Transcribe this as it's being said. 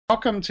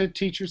welcome to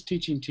Teachers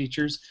Teaching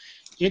Teachers.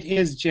 It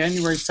is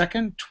January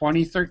 2nd,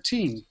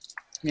 2013,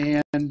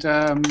 and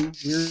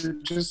we're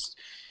just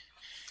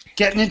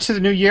getting into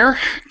the new year.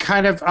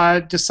 Kind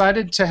of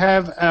decided to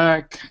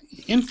have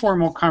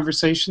informal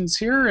conversations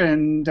here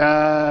and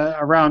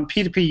around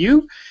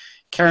P2PU.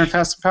 Karen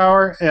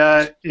Fasimpaur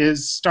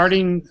is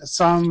starting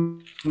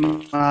some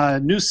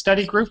new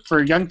study group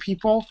for young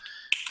people,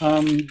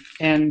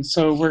 and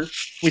so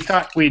we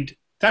thought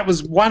that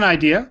was one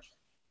idea.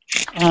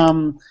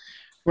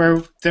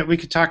 That we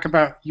could talk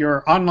about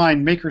your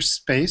online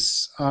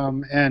makerspace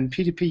and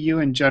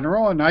P2PU in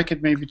general, and I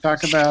could maybe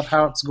talk about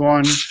how it's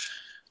going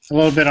a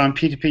little bit on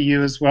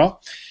P2PU as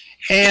well.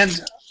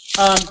 And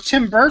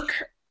Tim Burke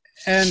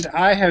and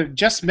I have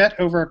just met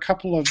over a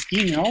couple of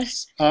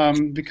emails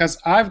because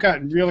I've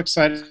gotten real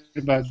excited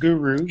about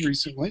Gooru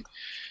recently,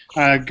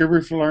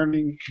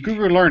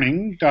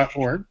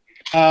 gurulearning.org,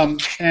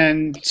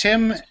 and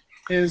Tim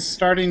is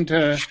starting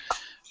to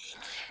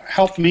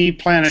help me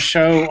plan a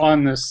show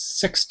on the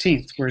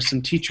 16th where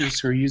some teachers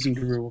who are using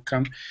Gooru will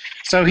come.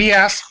 So he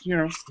asked,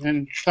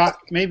 and thought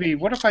maybe,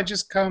 what if I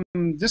just come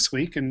this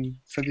week and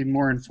for the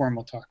more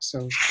informal talk?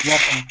 So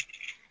welcome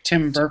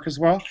Tim Burke as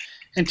well.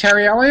 And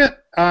Terry Elliot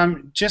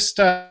just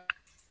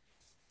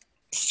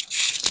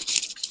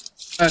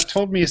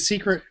told me a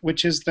secret,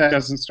 which is that it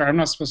doesn't start. I'm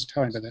not supposed to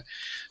tell him about that.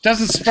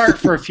 Doesn't start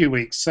for a few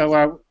weeks.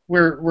 So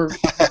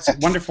it's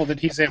wonderful that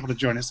he's able to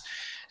join us.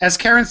 As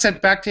Karen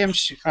said back to him,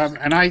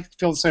 and I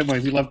feel the same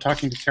way, we love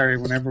talking to Terry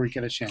whenever we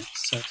get a chance.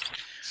 So,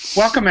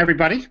 welcome,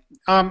 everybody.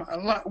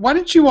 Why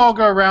don't you all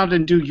go around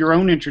and do your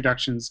own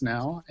introductions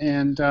now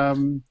and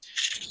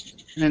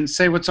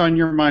say what's on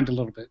your mind a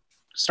little bit,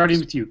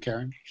 starting with you,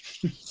 Karen.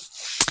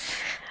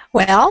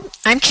 Well,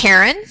 I'm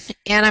Karen,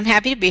 and I'm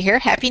happy to be here.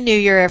 Happy New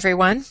Year,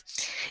 everyone.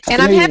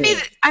 And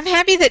I'm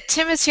happy that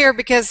Tim is here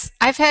because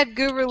I've had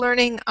Guru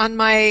Learning on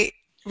my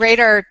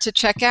radar to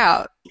check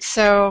out.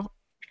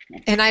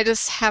 And I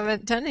just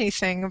haven't done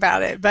anything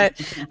about it. But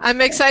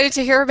I'm excited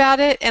to hear about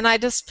it, and I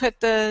just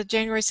put the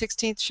January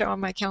 16th show on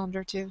my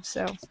calendar, too.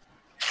 So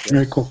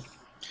very cool.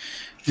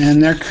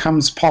 And there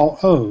comes Paul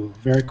O.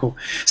 Very cool.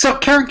 So,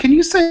 Karen, can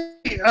you say,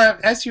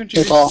 as you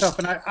introduce yourself,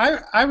 and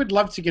I would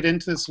love to get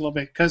into this a little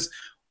bit, because,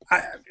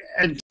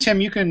 and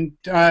Tim, you can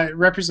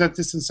represent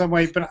this in some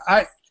way, but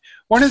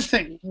one of the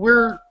things,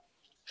 we're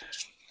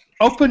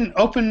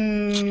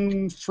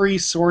open free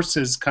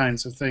sources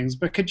kinds of things,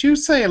 but could you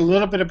say a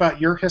little bit about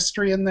your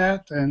history in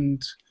that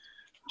and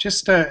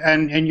just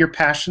and your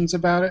passions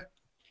about it?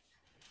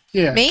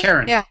 Yeah, me?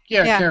 Karen. Yeah,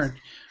 Karen.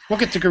 We'll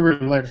get to Guru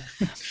later.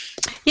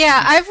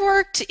 Yeah, I've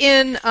worked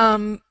in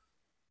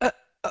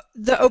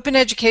the open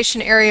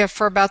education area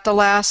for about the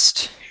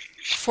last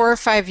 4 or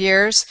 5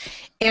 years,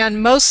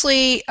 and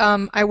mostly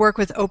I work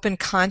with open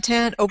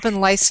content,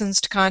 open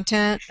licensed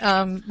content,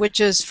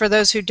 which is, for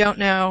those who don't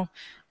know,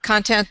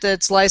 content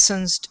that's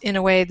licensed in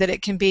a way that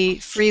it can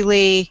be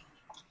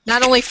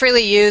not only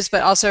freely used,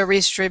 but also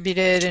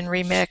redistributed and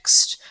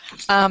remixed.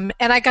 And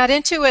I got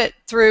into it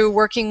through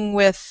working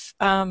with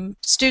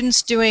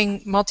students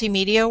doing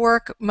multimedia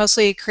work,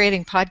 mostly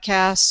creating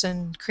podcasts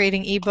and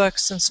creating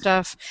ebooks and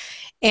stuff,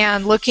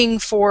 and looking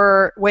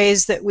for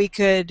ways that we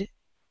could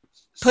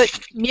put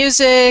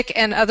music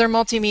and other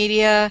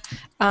multimedia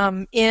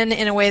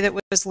in a way that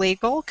was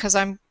legal, because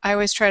I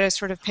always try to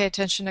sort of pay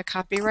attention to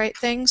copyright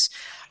things.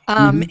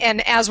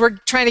 And as we're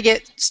trying to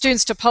get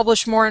students to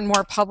publish more and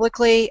more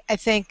publicly, I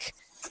think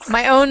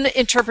my own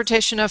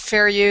interpretation of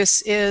fair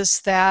use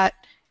is that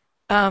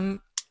a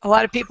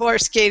lot of people are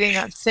skating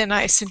on thin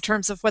ice in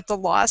terms of what the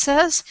law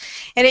says.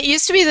 And it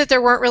used to be that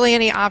there weren't really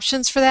any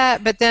options for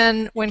that, but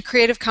then when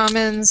Creative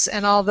Commons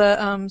and all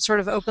the sort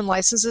of open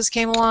licenses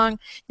came along,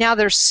 now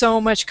there's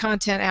so much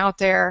content out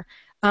there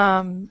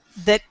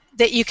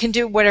that you can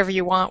do whatever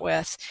you want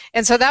with.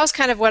 And so that was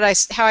kind of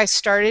how I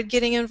started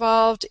getting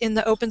involved in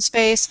the open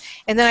space.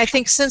 And then I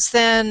think since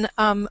then,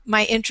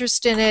 my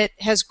interest in it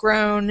has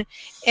grown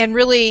and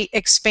really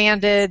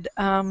expanded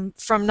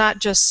from not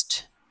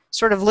just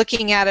sort of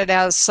looking at it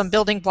as some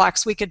building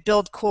blocks we could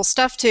build cool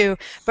stuff to,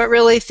 but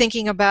really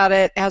thinking about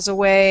it as a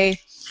way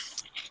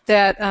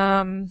that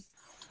that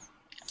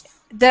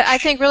I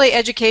think really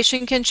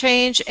education can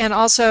change, and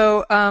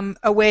also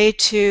a way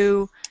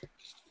to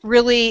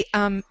really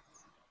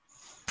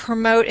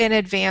promote and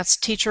advance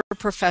teacher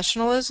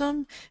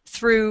professionalism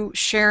through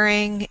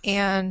sharing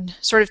and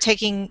sort of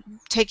taking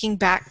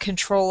back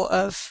control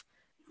of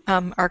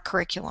our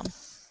curriculum.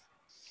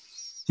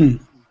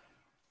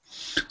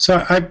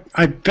 So I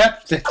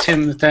bet that,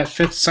 Tim, that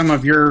fits some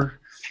of your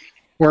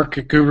work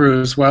at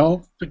Guru as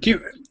well. But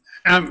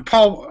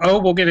Paul O,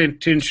 we'll get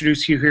to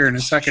introduce you here in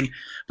a second.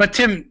 But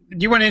Tim, do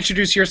you want to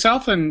introduce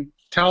yourself and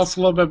tell us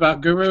a little bit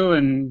about Guru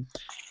and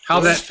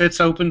how that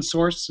fits open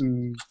source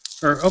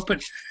or open?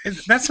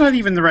 That's not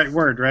even the right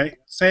word, right?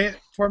 Say it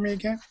for me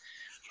again.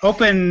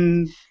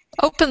 Open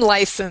Open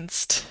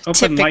licensed, Open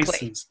typically.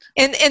 licensed.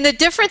 And the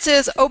difference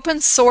is open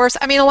source.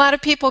 I mean, a lot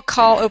of people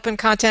call open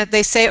content,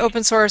 they say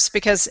open source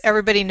because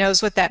everybody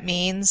knows what that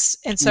means,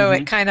 and so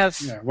it kind of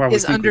Yeah, well, we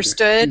is think we do.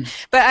 understood.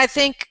 But I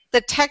think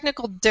the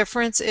technical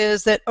difference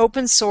is that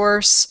open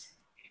source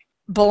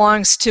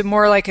belongs to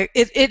more like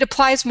it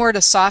applies more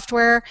to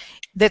software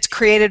that's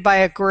created by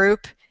a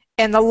group,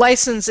 and the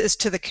license is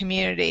to the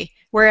community.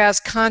 Whereas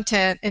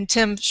content, and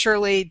Tim,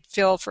 surely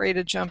feel free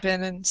to jump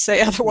in and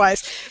say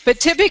otherwise, but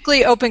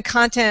typically open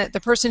content, the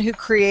person who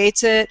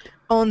creates it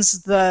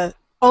owns the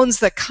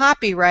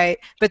copyright,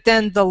 but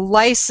then the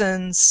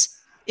license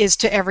is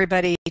to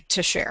everybody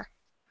to share.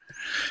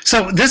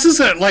 So this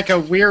is like a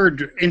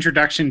weird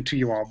introduction to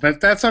you all,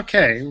 but that's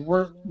okay.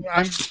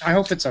 I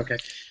hope it's okay.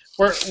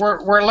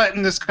 We're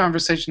letting this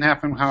conversation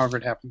happen however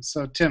it happens.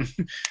 So Tim,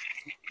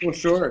 well,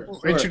 sure.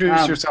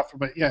 Introduce yourself,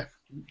 but yeah.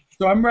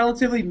 So I'm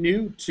relatively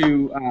new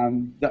to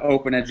the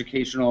open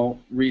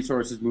educational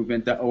resources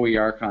movement, the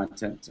OER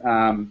content.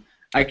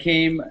 I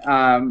came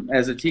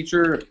as a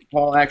teacher,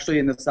 Paul, actually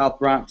in the South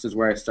Bronx is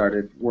where I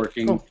started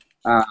working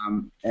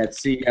at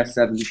CES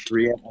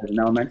 73 as an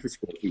elementary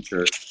school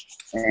teacher.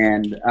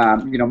 And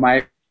you know,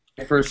 my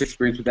first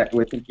experience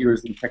with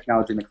computers and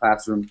technology in the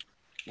classroom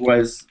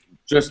was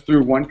just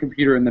through one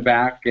computer in the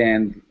back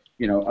and,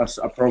 you know,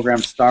 a program,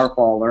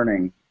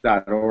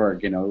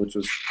 starfalllearning.org, you know, which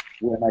was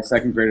where my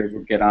second graders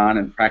would get on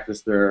and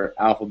practice their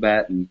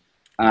alphabet. And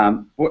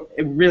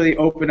it really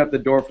opened up the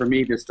door for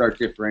me to start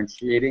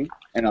differentiating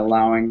and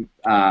allowing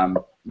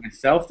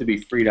myself to be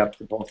freed up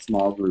to both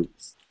small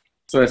groups.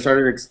 So I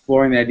started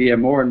exploring the idea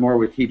more and more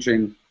with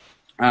teaching.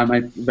 I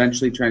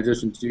eventually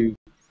transitioned to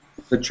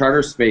the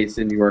charter space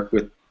in New York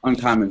with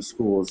Uncommon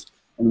Schools.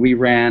 And we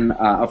ran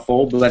a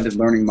full blended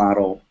learning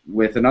model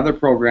with another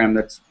program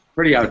that's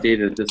pretty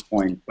outdated at this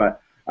point,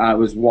 but it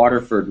was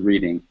Waterford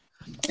Reading.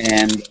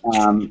 And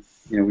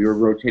you know, we were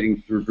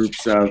rotating through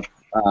groups of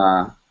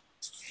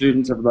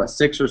students of about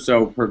 6 or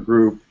so per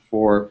group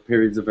for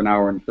periods of an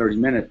hour and 30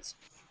 minutes,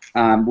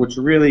 which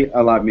really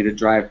allowed me to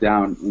drive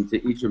down into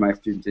each of my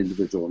students'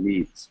 individual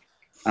needs.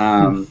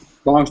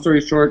 Long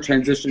story short,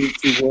 transitioned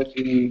to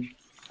working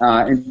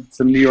in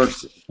some New York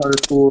charter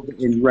schools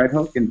in Red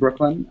Hook in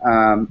Brooklyn,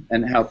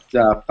 and helped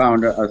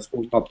found a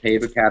school called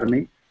PAVE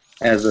Academy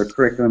as a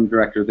curriculum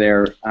director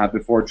there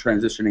before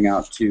transitioning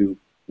out to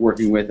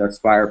working with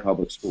Aspire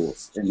Public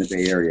Schools in the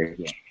Bay Area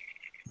here.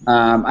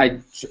 I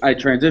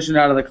transitioned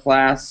out of the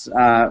class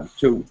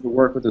to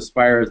work with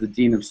Aspire as the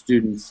Dean of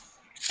Students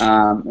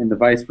in the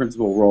Vice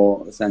Principal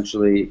role,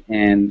 essentially.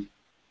 And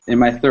in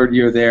my third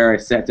year there, I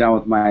sat down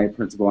with my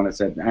principal and I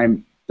said,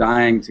 I'm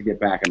dying to get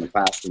back in the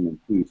classroom and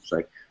teach.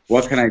 Like,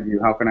 what can I do?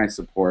 How can I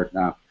support?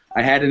 Now,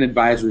 I had an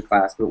advisory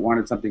class, but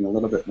wanted something a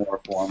little bit more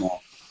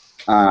formal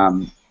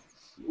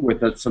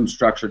with some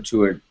structure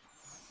to it,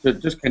 to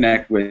just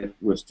connect with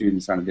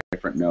students on a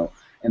different note.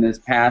 And this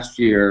past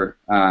year,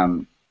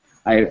 I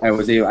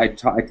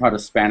taught a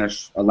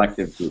Spanish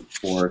elective group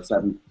for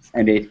 7th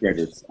and 8th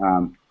graders.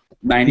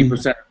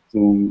 90% of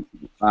whom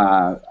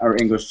are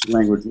English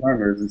language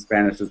learners, and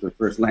Spanish is their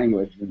first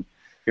language. And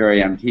here I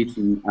am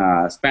teaching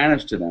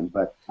Spanish to them.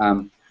 But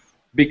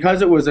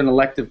because it was an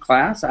elective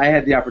class, I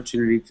had the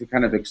opportunity to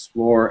kind of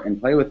explore and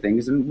play with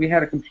things. And we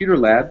had a computer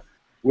lab,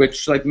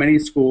 which, like many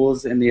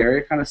schools in the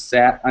area, kind of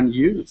sat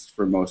unused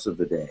for most of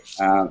the day.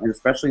 And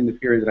especially in the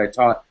period that I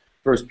taught,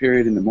 first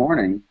period in the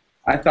morning,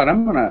 I thought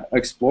I'm going to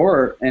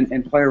explore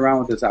and play around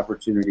with this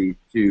opportunity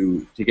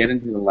to get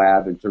into the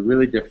lab and to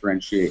really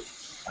differentiate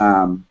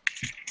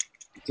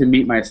to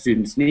meet my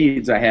students'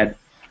 needs. I had,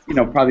 you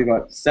know, probably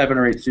about 7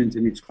 or 8 students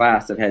in each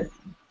class that had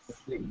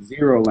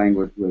zero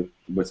language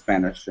with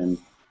Spanish and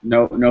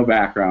no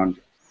background.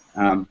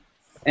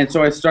 And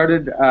so we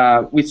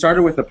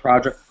started with a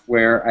project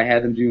where I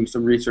had them doing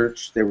some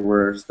research. They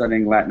were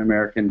studying Latin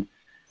American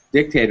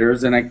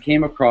dictators, and I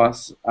came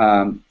across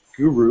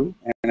Gooru,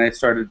 and I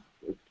started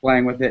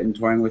playing with it and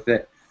toying with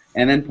it,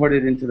 and then put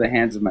it into the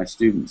hands of my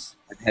students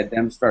and had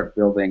them start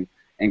building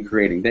and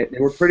creating. They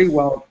were pretty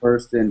well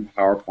versed in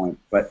PowerPoint,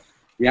 but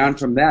beyond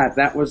from that,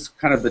 that was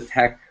kind of the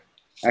tech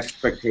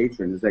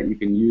expectation, is that you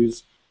can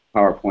use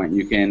PowerPoint,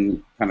 you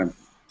can kind of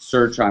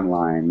search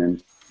online,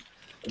 and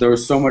there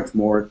was so much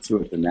more to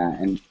it than that.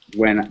 And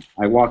when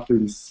I walked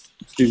through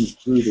students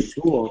through the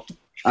tool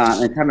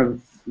and kind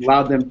of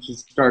allowed them to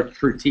start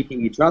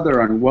critiquing each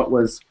other on what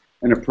was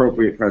an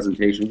appropriate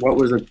presentation, what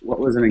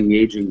was an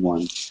engaging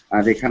one,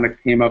 they kind of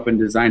came up and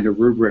designed a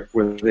rubric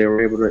where they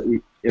were able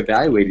to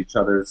evaluate each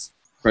other's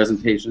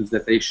presentations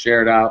that they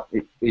shared out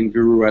in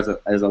Gooru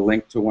as a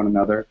link to one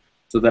another,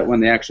 so that when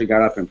they actually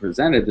got up and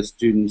presented, the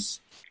students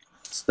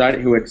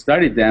who had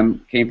studied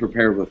them came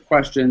prepared with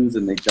questions,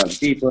 and they dug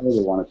deeper.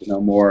 They wanted to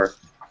know more.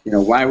 You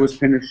know, why was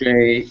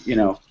Pinochet, you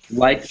know,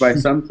 liked by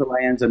some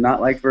Chileans and not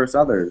liked versus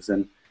others?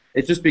 And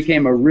it just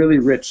became a really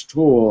rich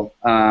tool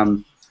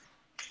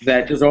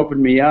that just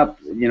opened me up.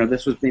 You know,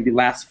 this was maybe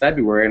last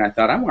February, and I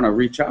thought, I want to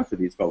reach out to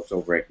these folks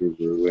over at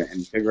Gooru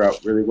and figure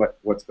out really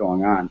what's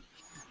going on.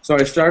 So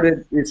I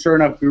started, sure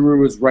enough, Gooru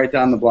was right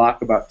down the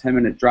block, about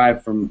 10-minute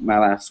drive from my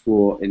last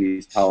school in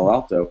East Palo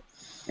Alto.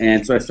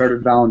 And so I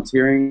started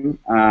volunteering.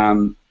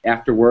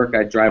 After work,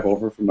 I'd drive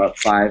over from about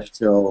 5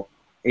 till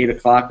 8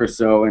 o'clock or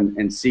so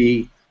and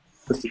see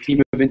just a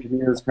team of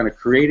engineers kind of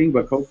creating,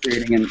 but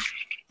co-creating. And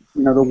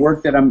the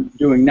work that I'm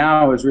doing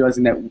now is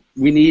realizing that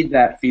we need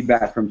that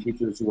feedback from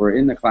teachers who are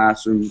in the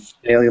classroom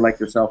daily, like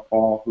yourself,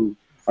 Paul, who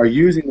are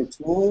using the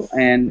tool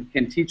and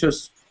can teach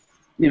us,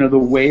 the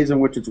ways in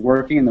which it's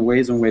working and the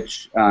ways in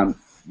which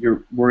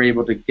we're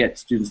able to get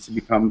students to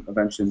become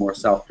eventually more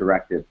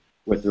self-directed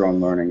with their own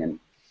learning. And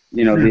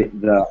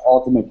the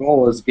ultimate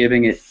goal is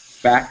giving it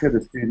back to the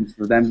students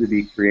for them to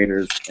be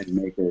creators and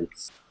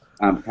makers,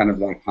 kind of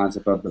that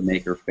concept of the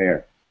maker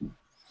fair.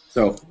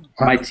 So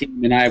my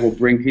team and I will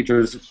bring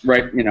teachers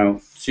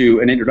to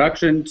an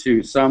introduction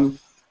to some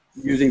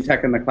using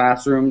tech in the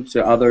classroom,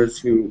 to others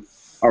who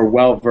are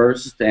well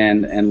versed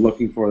and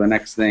looking for the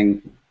next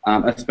thing,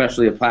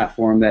 especially a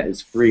platform that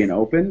is free and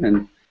open.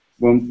 And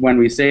when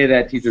we say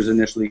that, teachers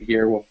initially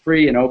hear, well,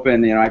 free and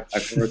open, I've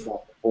heard that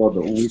before,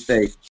 but when we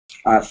say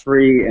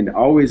free and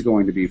always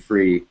going to be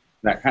free,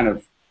 that kind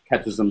of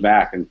catches them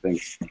back and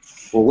thinks,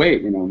 well,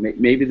 wait,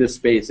 maybe this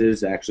space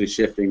is actually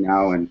shifting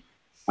now, and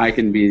I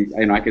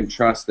can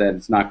trust that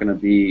it's not going to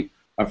be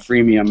a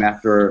freemium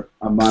after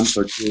a month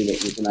or two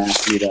that you're going to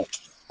ask me to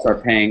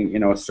start paying,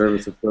 a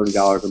service of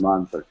 $30 a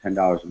month or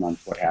 $10 a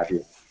month, what have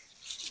you.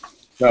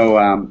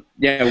 So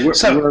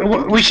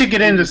we should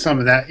get into some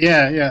of that,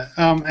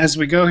 as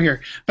we go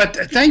here. But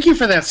thank you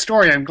for that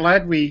story. I'm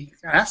glad we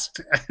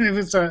asked. It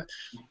was a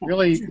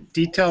really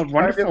detailed,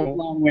 wonderful.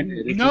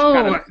 Long-winded.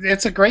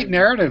 It's a great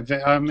narrative,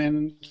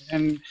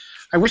 and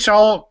I wish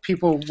all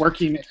people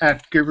working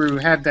at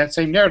Gooru had that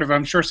same narrative.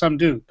 I'm sure some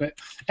do, but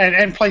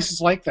and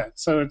places like that.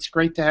 So it's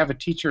great to have a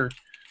teacher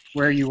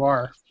where you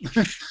are.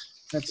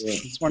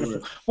 That's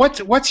wonderful.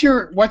 What's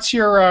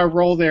your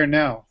role there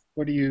now?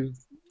 What do you?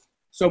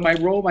 So my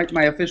role,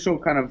 my official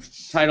kind of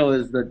title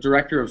is the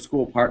Director of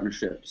School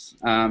Partnerships.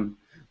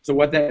 So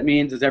what that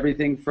means is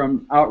everything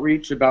from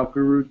outreach about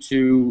Gooru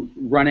to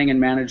running and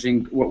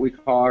managing what we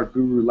call our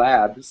Gooru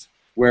Labs,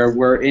 where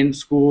we're in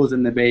schools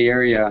in the Bay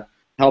Area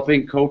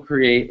helping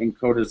co-create and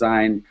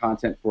co-design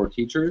content for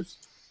teachers,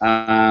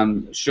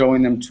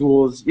 showing them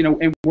tools.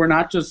 And we're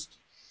not just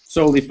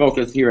solely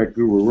focused here at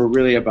Gooru. We're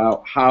really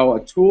about how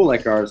a tool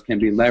like ours can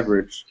be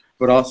leveraged,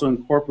 but also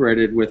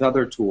incorporated with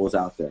other tools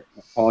out there.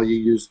 Paul, you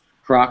use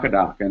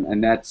Crocodoc,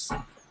 and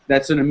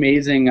that's an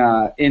amazing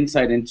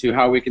insight into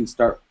how we can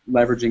start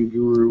leveraging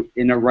Gooru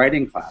in a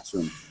writing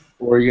classroom.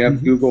 Or you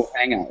have Google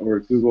Hangout or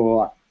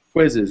Google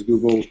Quizzes,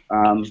 Google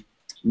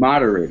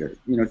Moderator,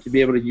 to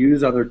be able to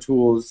use other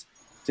tools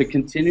to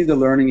continue the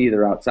learning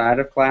either outside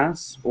of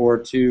class or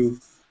to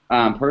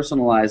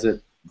personalize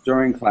it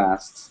during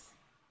class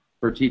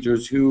for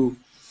teachers who,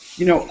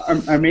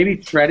 are maybe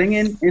treading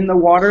in the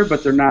water,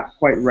 but they're not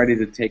quite ready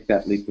to take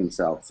that leap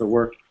themselves. So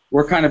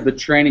we're kind of the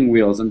training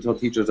wheels until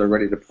teachers are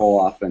ready to pull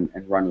off and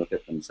run with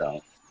it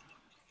themselves.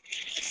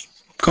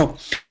 Cool.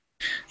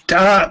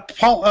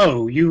 Paul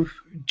O., you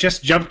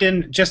just jumped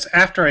in just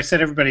after I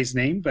said everybody's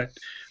name, but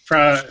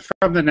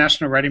from the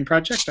National Writing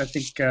Project. I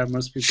think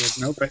most people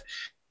know, but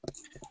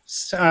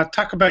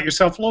talk about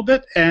yourself a little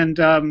bit and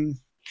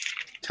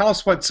tell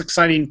us what's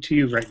exciting to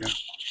you right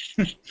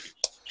now.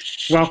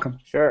 Welcome.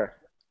 Sure.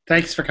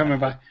 Thanks for coming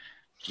by.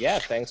 Yeah,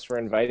 thanks for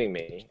inviting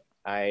me.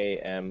 I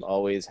am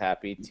always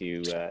happy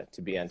to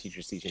be on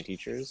Teachers Teaching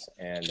Teachers,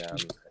 and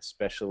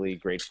especially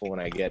grateful when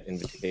I get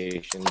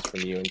invitations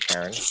from you and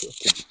Karen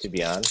to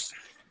be on.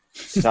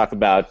 To talk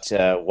about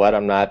what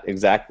I'm not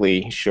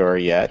exactly sure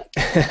yet.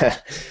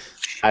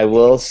 I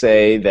will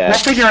say that we'll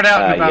figure it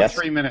out in about yes,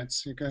 3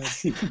 minutes. Go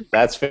ahead.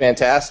 That's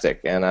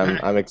fantastic, and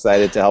I'm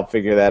excited to help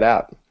figure that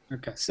out.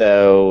 Okay.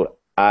 So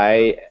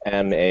I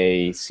am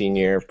a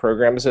senior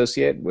program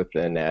associate with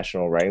the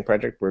National Writing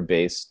Project. We're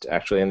based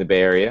actually in the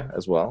Bay Area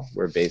as well.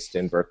 We're based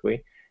in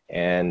Berkeley.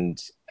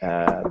 And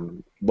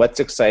what's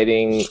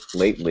exciting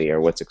lately,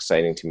 or what's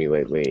exciting to me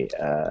lately,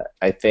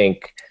 I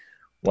think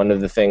one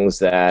of the things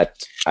that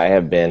I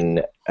have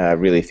been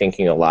really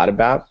thinking a lot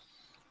about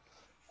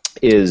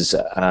is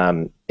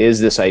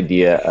this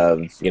idea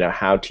of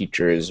how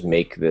teachers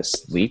make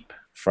this leap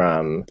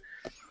from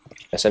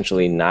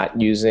essentially not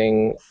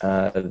using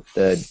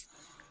the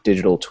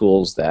digital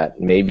tools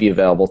that may be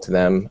available to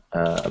them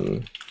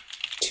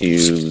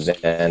to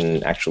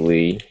then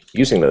actually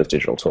using those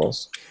digital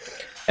tools.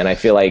 And I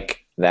feel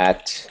like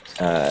that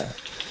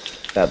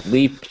that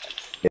leap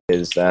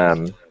is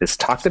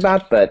talked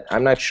about, but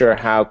I'm not sure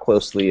how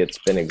closely it's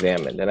been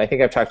examined. And I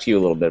think I've talked to you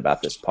a little bit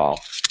about this, Paul,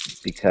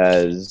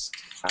 because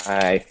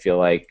I feel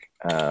like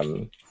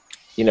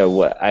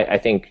I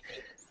think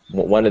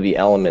one of the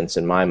elements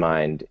in my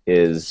mind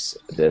is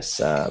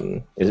this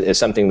is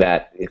something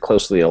that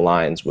closely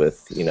aligns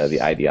with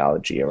the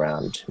ideology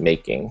around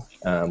making,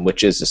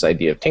 which is this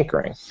idea of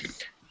tinkering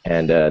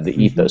and the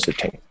ethos of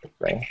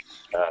tinkering.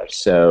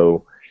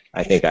 So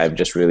I think I've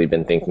just really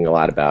been thinking a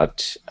lot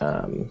about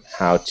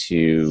how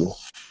to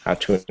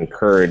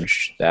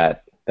encourage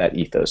that that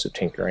ethos of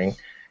tinkering.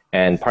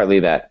 And partly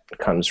that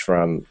comes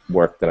from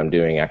work that I'm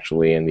doing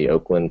actually in the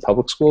Oakland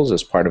public schools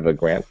as part of a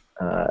grant,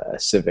 a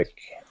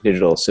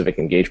digital civic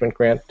engagement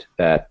grant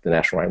that the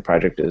National Writing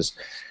Project is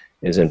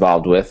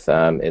involved with.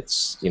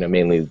 It's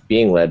mainly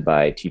being led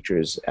by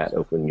teachers at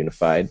Oakland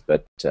Unified,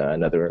 but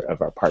another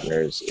of our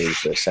partners is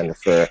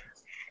the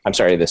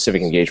the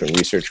Civic Engagement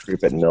Research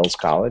Group at Mills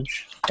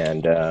College.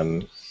 And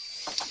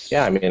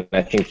yeah, I mean,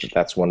 I think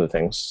that's one of the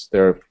things.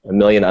 There are a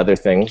million other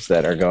things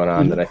that are going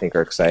on that I think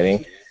are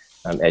exciting.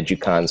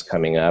 EduCon's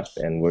coming up,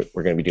 and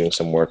we're going to be doing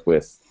some work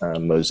with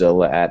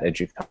Mozilla at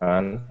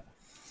EduCon.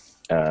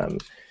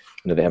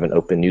 They have an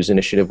open news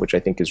initiative, which I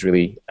think is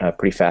really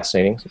pretty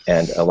fascinating.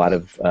 And a lot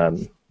of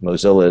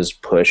Mozilla's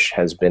push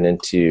has been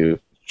into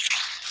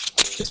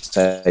this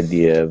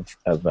idea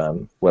of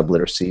web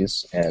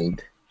literacies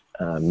and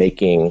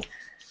making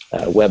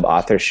web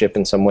authorship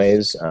in some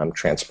ways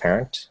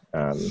transparent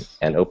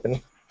and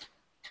open.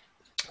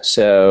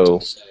 So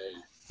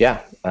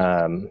yeah,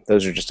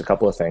 those are just a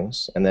couple of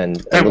things. And then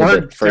a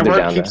little bit further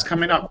down keeps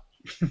coming up.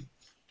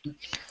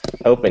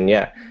 Open,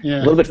 yeah. A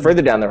little bit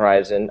further down the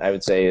horizon, I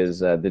would say, is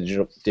the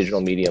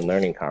Digital Media and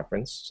Learning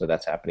Conference. So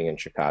that's happening in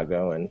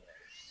Chicago, and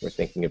we're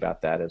thinking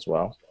about that as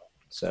well.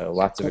 So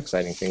lots of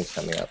exciting things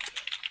coming up.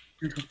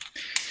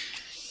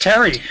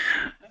 Terry,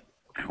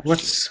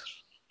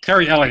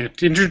 Terry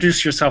Elliot?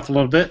 Introduce yourself a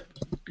little bit,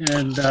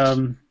 and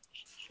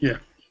yeah,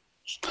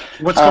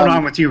 what's going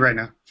on with you right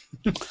now?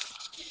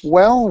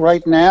 Well,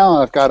 right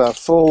now I've got a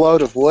full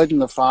load of wood in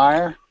the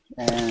fire,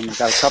 and I've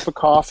got a cup of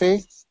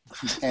coffee,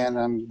 and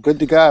I'm good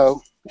to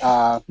go.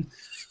 I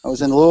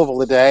was in Louisville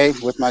today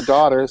with my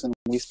daughters, and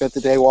we spent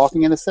the day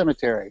walking in a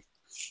cemetery.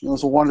 It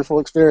was a wonderful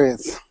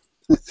experience.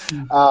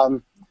 I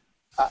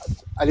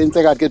didn't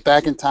think I'd get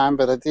back in time,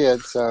 but I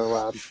did.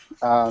 So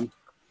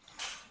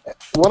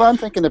what I'm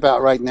thinking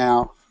about right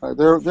now,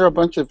 there are a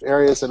bunch of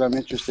areas that I'm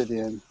interested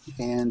in,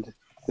 and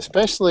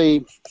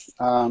especially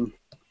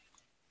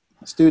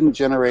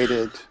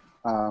student-generated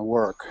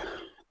work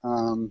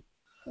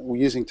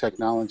using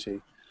technology,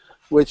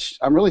 which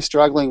I'm really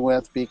struggling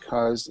with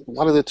because a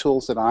lot of the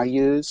tools that I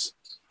use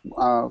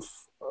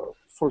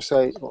for,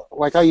 say,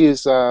 like I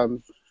use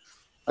an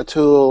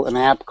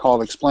app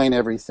called Explain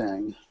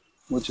Everything,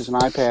 which is an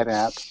iPad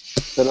app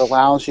that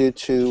allows you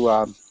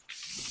to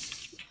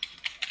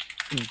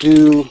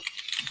do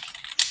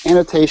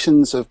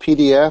annotations of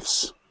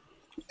PDFs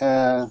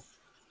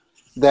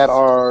that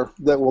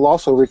will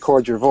also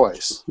record your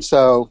voice.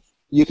 So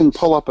you can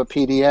pull up a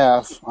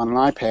PDF on an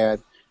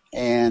iPad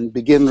and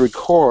begin to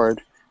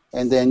record,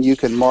 and then you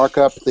can mark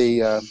up the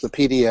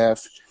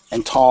PDF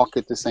and talk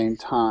at the same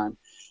time.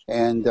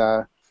 And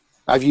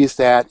I've used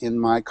that in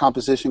my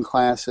composition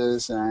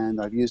classes, and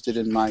I've used it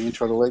in my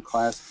Intro to Lit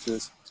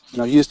classes.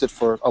 I've used it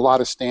for a lot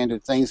of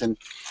standard things,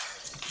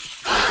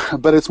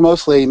 but it's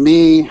mostly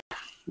me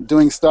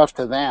doing stuff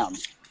to them.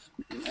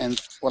 And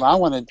what I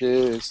want to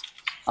do is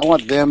I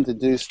want them to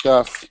do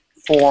stuff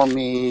for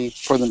me,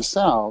 for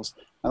themselves.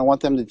 I don't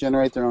want them to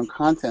generate their own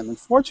content.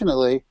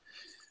 Unfortunately,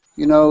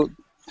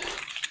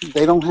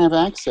 they don't have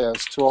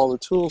access to all the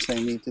tools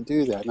they need to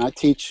do that. And I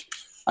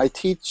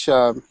teach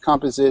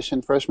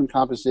composition, freshman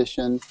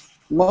composition,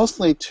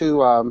 mostly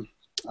to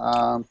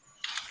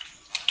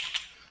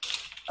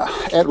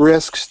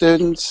at-risk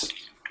students,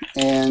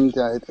 and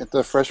at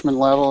the freshman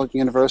level at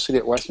university,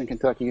 at Western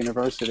Kentucky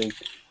University.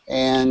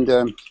 And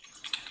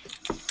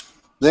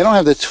they don't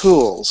have the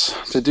tools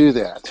to do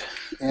that.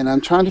 And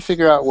I'm trying to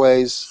figure out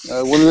ways.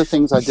 One of the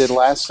things I did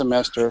last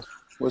semester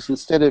was,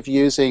 instead of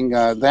using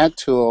that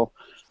tool,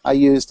 I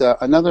used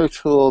another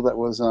tool that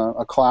was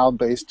a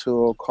cloud-based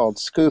tool called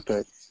Scoop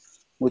It,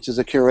 which is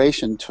a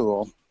curation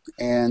tool.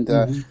 And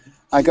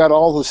I got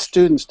all the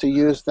students to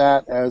use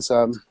that as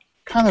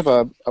kind of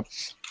a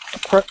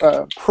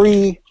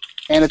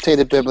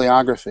pre-annotated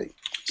bibliography.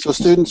 So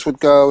students would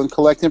go and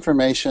collect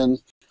information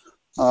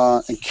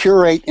and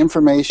curate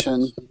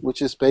information,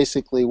 which is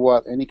basically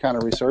what any kind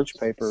of research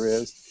paper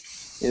is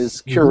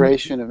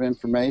curation of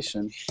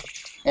information.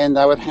 And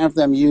I would have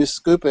them use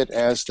Scoop It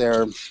as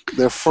their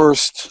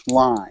first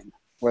line,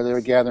 where they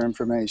would gather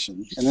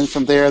information. And then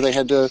from there, they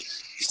had to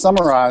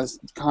summarize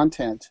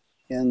content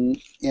in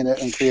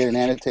it and create an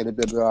annotated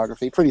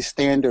bibliography. Pretty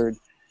standard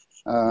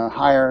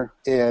higher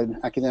ed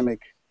academic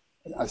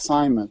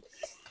assignment.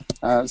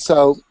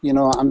 So,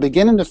 I'm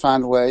beginning to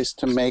find ways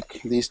to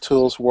make these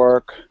tools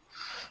work,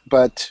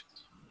 but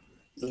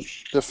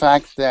the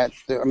fact that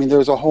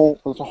there's a whole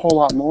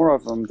lot more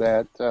of them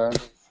that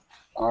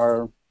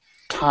are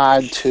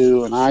tied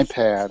to an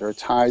iPad or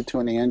tied to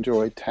an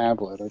Android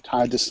tablet or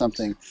tied to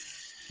something,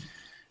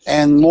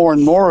 and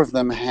more of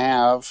them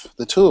have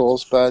the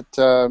tools, but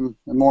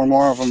more and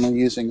more of them are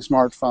using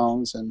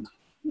smartphones, and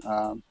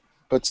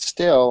but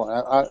still,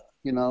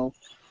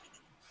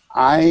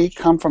 I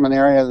come from an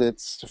area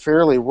that's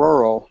fairly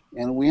rural,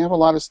 and we have a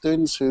lot of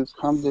students who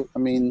come to,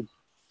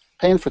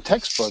 paying for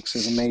textbooks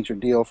is a major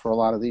deal for a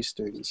lot of these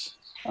students.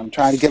 I'm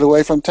trying to get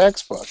away from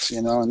textbooks,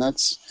 and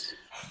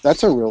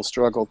that's a real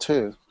struggle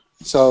too.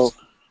 So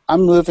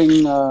I'm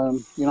moving,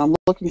 I'm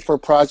looking for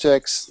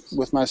projects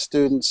with my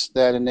students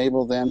that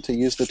enable them to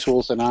use the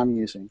tools that I'm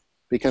using,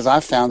 because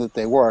I've found that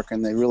they work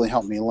and they really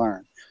help me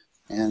learn.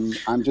 And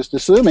I'm just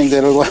assuming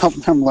that it will help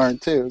them learn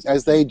too,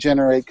 as they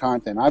generate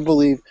content. I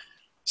believe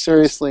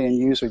seriously in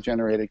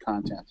user-generated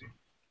content,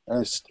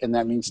 and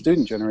that means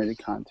student-generated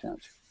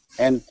content.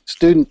 And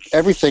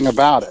everything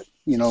about it,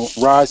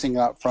 rising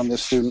up from the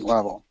student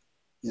level.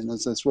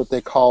 That's what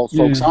they call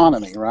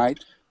folksonomy, right?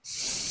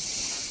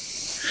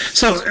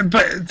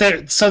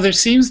 So there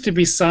seems to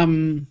be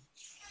some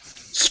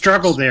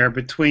struggle there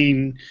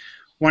between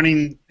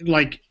wanting,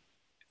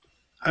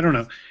 I don't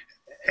know.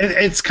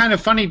 It's kind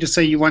of funny to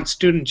say you want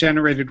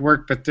student-generated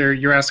work, but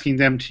you're asking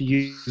them to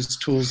use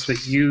tools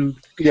that you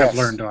have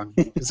learned on.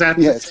 Is that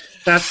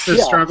that's the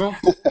struggle?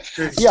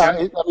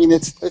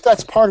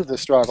 That's part of the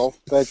struggle,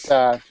 but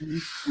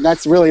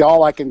that's really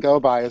all I can go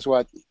by is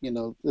what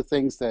the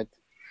things that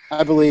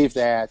I believe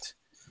that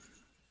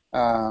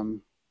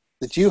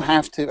you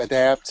have to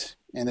adopt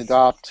and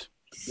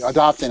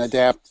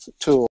adapt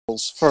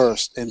tools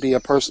first and be a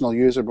personal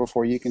user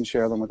before you can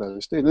share them with other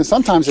students. And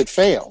sometimes it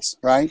fails,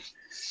 right?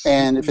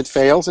 And if it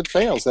fails, it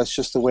fails. That's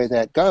just the way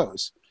that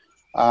goes.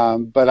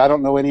 But I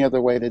don't know any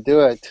other way to do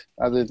it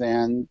other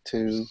than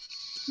to,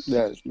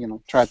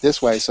 try it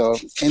this way. So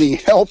any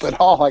help at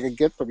all I could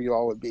get from you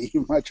all would be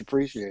much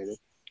appreciated.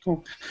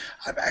 Cool.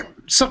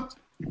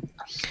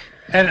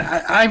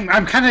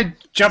 I'm kind of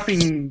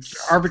jumping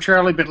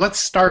arbitrarily, but let's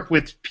start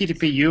with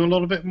P2PU a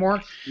little bit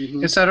more.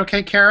 Mm-hmm. Is that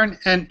okay, Karen?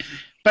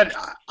 But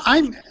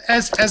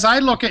as I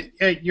look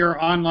at your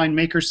online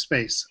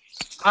makerspace,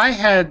 I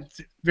had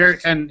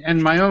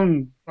and my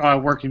own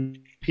work in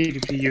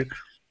P2PU,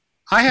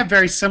 I have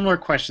very similar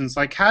questions,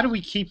 like how do we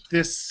keep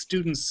this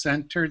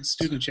student-centered,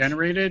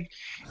 student-generated,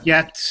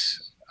 yet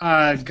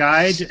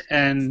guide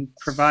and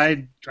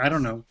provide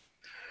them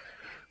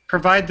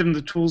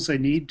the tools they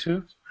need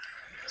to?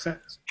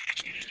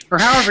 Or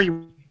however you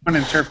want to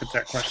interpret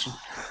that question.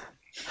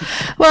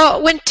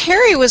 Well, when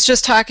Terry was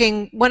just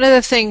talking, one of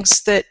the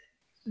things that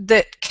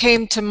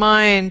came to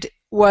mind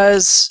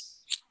was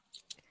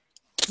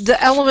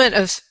the element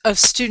of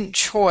student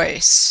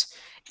choice,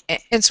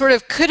 and sort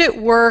of could it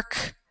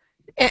work?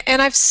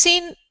 And I've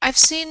seen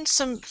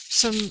some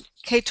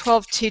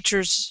K-12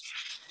 teachers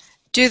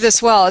do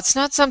this well. It's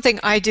not something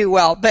I do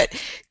well, but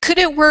could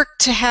it work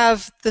to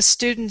have the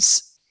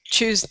students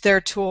choose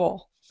their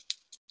tool?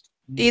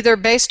 Either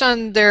based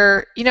on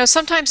their,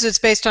 sometimes it's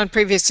based on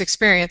previous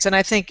experience, and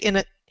I think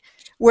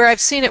where I've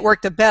seen it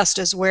work the best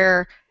is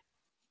where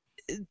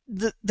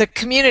the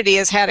community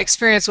has had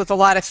experience with a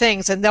lot of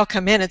things, and they'll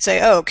come in and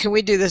say, oh, can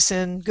we do this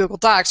in Google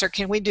Docs, or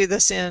can we do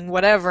this in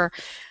whatever?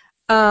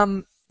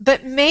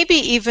 But maybe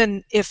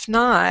even if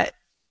not,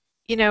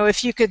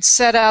 if you could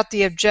set out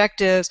the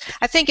objectives.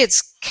 I think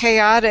it's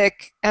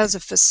chaotic as a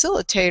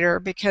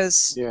facilitator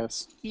because,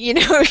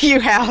 you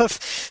have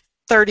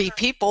 30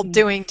 people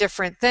doing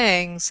different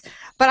things,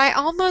 but I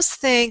almost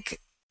think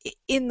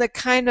in the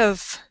kind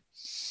of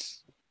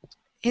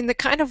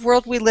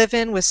world we live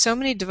in with so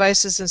many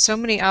devices and so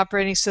many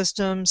operating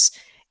systems,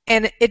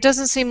 and it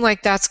doesn't seem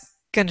like that's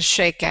going to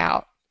shake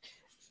out,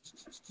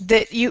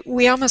 that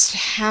we almost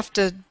have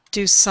to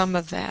do some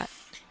of that.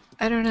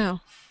 I don't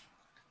know.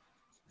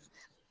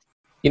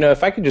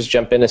 If I could just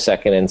jump in a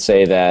second and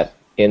say that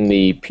in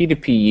the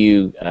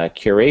P2PU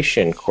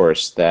curation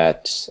course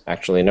that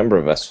actually a number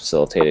of us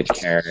facilitated,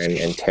 Karen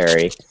and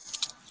Terry,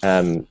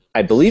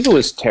 I believe it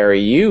was Terry,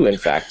 you, in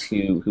fact,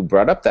 who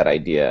brought up that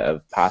idea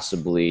of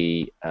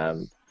possibly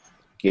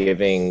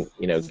giving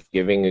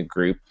a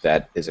group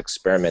that is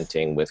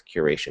experimenting with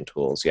curation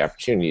tools the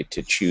opportunity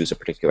to choose a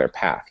particular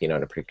path, in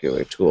a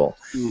particular tool,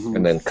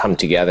 and then come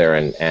together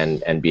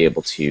and be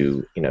able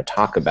to,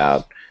 talk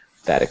about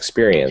that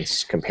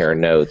experience, compare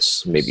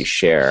notes, maybe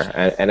share.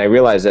 And I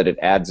realize that it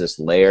adds this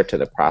layer to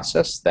the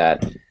process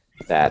that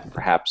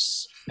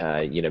perhaps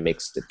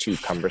makes it too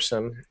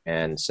cumbersome,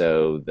 and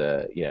so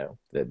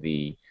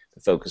the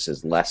focus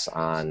is less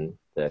on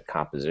the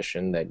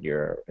composition that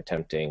you're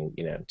attempting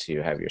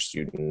to have your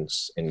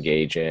students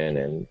engage in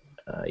and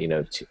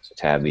to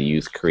have the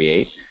youth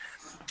create.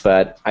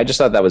 But I just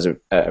thought that was a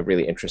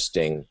really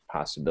interesting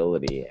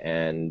possibility,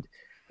 and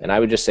I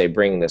would just say,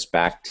 bringing this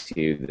back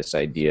to this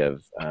idea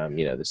of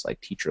this like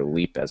teacher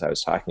leap, as I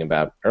was talking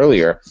about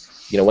earlier,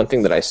 one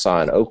thing that I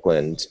saw in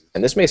Oakland,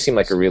 and this may seem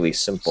like a really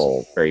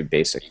simple, very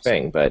basic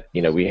thing, but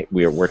we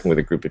were working with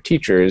a group of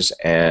teachers,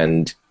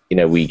 and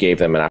we gave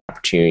them an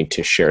opportunity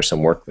to share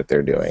some work that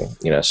they're doing.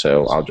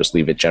 So I'll just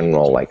leave it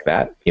general like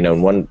that.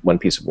 And one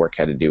piece of work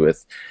had to do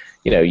with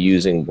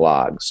using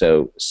blogs.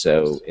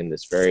 So in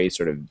this very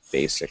sort of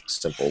basic,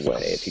 simple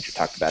way, a teacher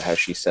talked about how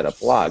she set up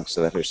blogs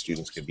so that her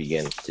students could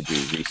begin to do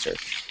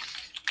research.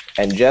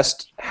 And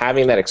just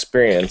having that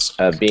experience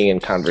of being in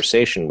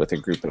conversation with a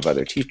group of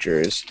other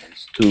teachers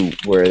who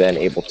were then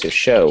able to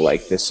show,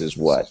 like, this is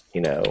what,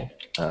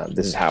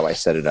 this is how I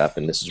set it up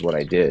and this is what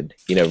I did,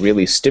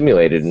 really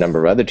stimulated a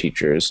number of other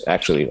teachers,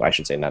 actually, I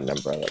should say not a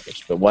number of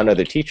others, but one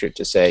other teacher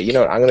to say, I'm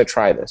going to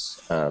try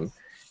this.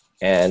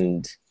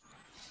 And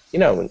you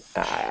know,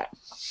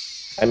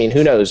 I mean,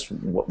 who knows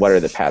what are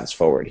the paths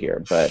forward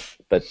here? But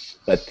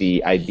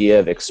the idea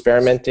of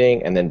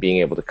experimenting and then being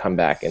able to come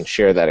back and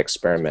share that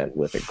experiment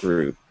with a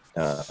group,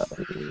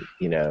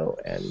 you know,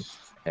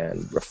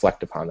 and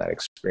reflect upon that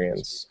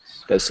experience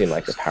does seem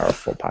like a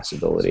powerful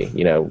possibility.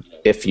 You know,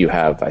 if you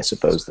have, I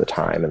suppose, the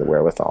time and the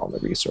wherewithal and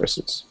the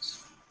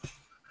resources.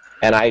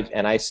 And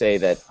I say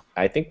that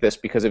I think this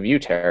because of you,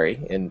 Terry,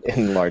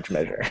 in large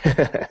measure.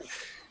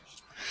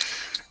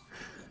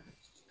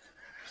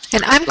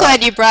 And I'm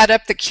glad you brought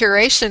up the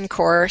curation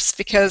course,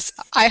 because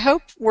I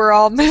hope we're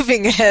all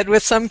moving ahead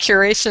with some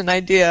curation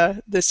idea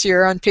this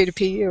year on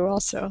P2PU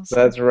also. So.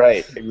 That's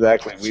right.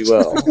 Exactly. We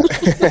will.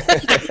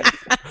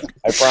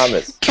 I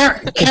promise.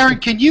 Karen,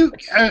 can you,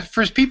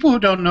 for people who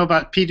don't know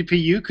about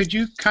P2PU, could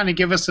you kind of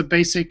give us a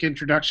basic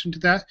introduction to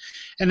that,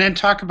 and then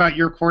talk about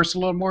your course a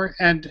little more?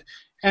 And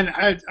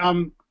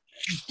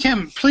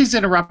Tim, please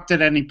interrupt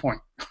at any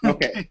point.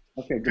 Okay.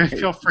 Okay. Great.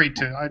 Feel free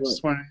to. I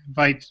just want to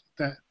invite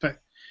that, but.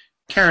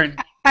 Karen.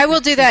 I will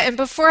do that. And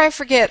before I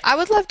forget, I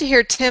would love to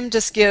hear Tim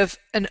just give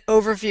an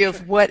overview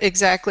of what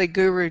exactly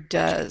Gooru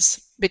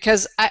does,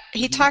 because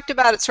he talked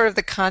about it, sort of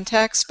the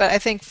context, but I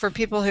think for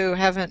people who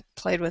haven't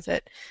played with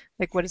it,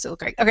 like, what does it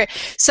look like? Okay,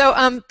 so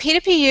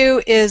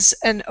P2PU is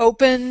an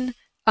open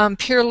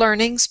peer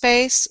learning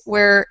space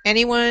where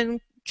anyone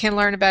can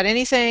learn about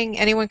anything,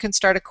 anyone can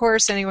start a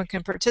course, anyone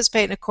can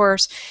participate in a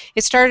course.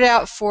 It started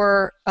out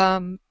for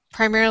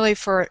primarily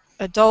for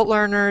adult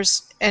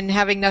learners and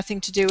having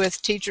nothing to do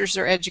with teachers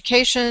or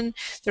education.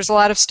 There's a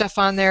lot of stuff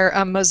on there.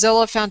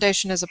 Mozilla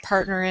Foundation is a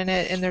partner in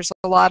it, and there's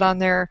a lot on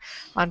there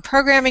on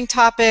programming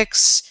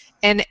topics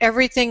and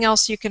everything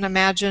else you can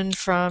imagine,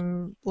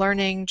 from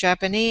learning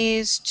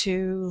Japanese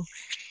to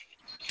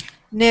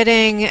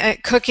knitting,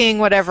 cooking,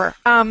 whatever.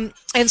 And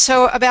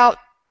so about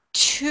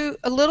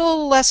a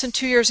little less than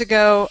 2 years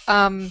ago,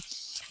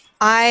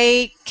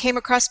 I came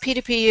across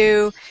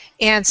P2PU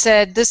and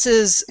said, this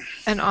is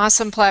an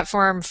awesome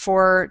platform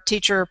for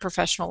teacher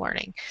professional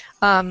learning.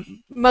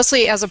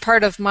 Mostly as a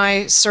part of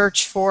my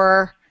search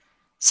for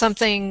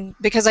something,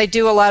 because I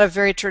do a lot of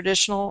very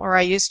traditional, or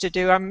I used to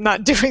do, I'm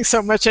not doing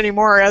so much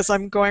anymore as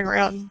I'm going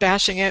around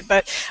bashing it,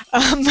 but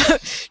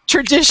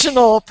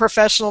traditional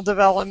professional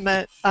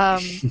development,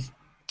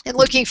 and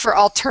looking for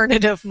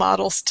alternative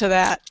models to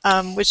that,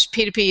 which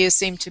P2PU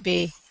seemed to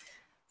be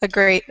a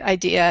great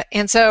idea.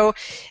 And so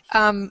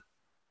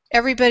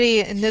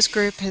everybody in this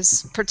group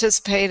has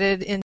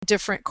participated in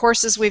different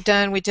courses we've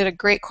done. We did a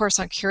great course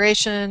on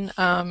curation.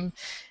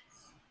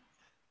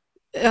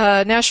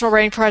 National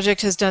Writing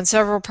Project has done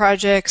several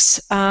projects.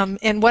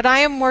 And what I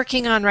am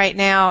working on right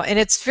now, and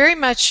it's very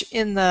much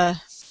in the,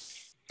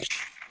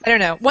 I don't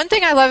know. One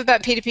thing I love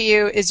about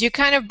P2PU is you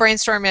kind of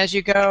brainstorm as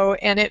you go,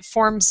 and it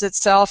forms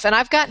itself. And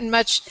I've gotten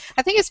much,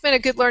 I think it's been a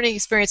good learning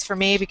experience for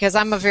me, because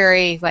I'm a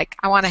very, like,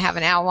 I want to have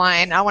an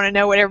outline. I want to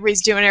know what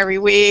everybody's doing every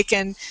week,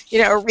 and,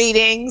 you know,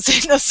 readings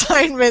and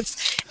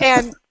assignments.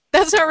 And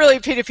that's not really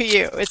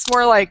P2PU. It's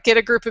more like get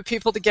a group of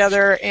people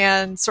together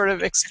and sort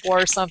of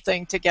explore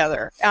something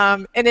together.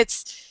 And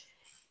it's,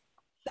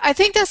 I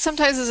think that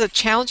sometimes is a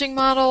challenging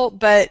model,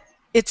 but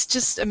it's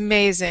just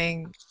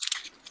amazing.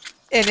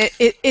 And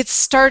it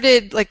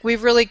started, like,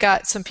 we've really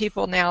got some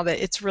people now that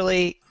it's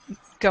really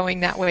going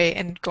that way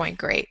and going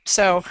great.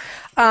 So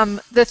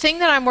the thing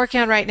that I'm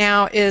working on right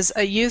now is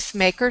a youth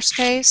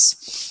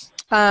makerspace.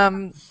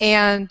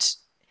 And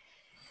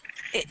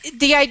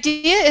the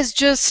idea is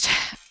just,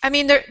 I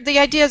mean, the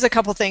idea is a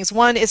couple things.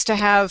 One is to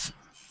have,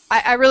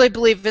 I really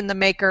believe in the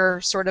maker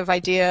sort of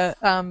idea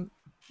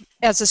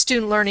as a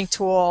student learning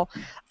tool,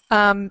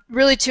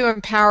 really to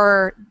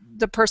empower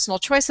the personal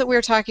choice that we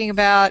were talking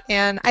about.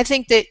 And I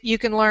think that you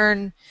can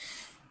learn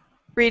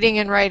reading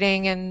and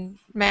writing and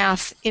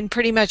math in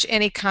pretty much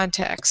any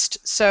context.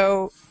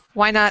 So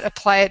why not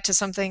apply it to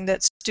something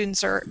that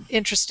students are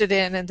interested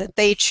in and that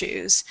they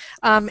choose?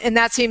 And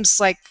that seems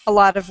like a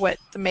lot of what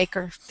the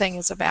maker thing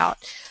is about.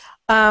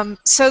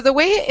 So the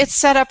way it's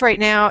set up right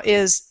now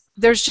is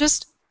there's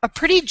just a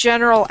pretty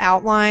general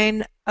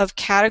outline of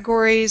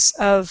categories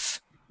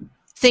of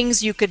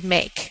things you could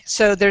make.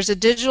 So there's a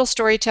digital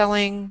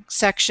storytelling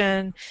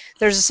section,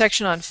 there's a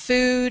section on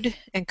food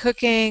and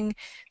cooking,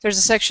 there's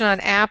a section on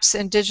apps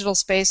and digital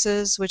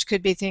spaces, which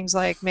could be things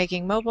like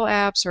making mobile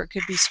apps, or it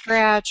could be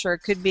Scratch, or it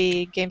could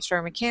be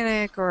GameStar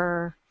Mechanic,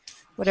 or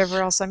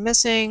whatever else I'm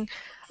missing.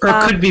 Or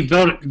it could be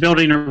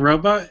building a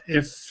robot,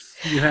 if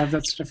you have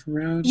that stuff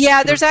around.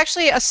 Yeah, there's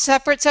actually a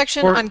separate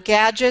section on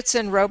gadgets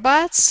and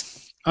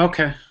robots.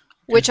 Okay.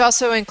 Which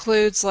also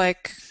includes,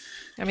 like,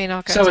 I mean,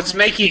 okay. So it's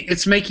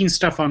making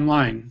stuff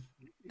online.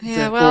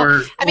 Yeah,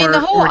 well, I mean, the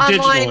whole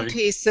online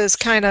piece is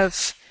kind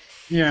of,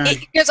 yeah.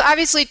 Because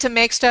obviously to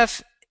make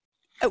stuff,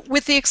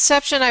 with the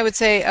exception, I would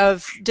say,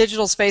 of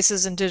digital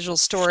spaces and digital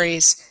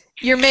stories,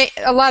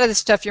 a lot of the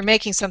stuff you're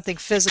making something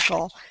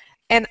physical.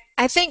 And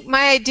I think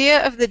my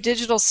idea of the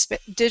digital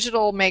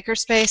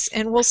makerspace,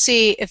 and we'll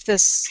see if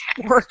this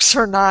works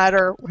or not,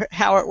 or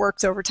how it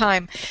works over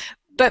time,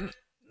 but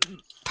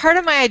part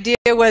of my idea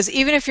was,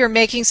 even if you're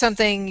making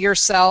something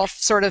yourself,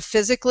 sort of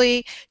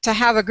physically, to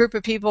have a group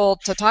of people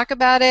to talk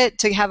about it,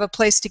 to have a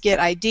place to get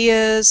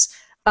ideas,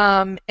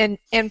 and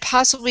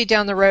possibly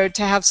down the road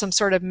to have some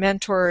sort of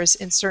mentors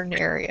in certain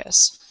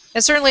areas.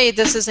 And certainly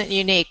this isn't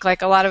unique.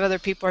 Like, a lot of other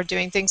people are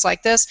doing things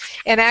like this.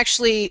 And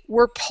actually,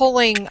 we're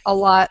pulling a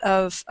lot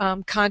of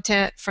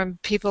content from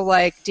people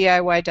like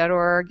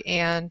DIY.org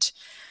and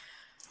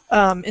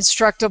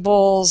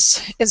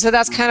Instructables, and so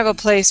that's kind of a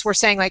place we're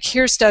saying, like,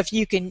 here's stuff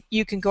you can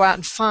go out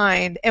and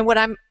find. And what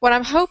I'm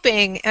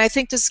hoping, and I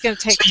think this is going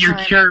to take time. So you're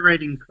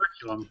curating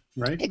curriculum,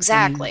 right?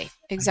 Exactly,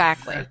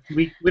 exactly.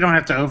 We don't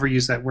have to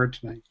overuse that word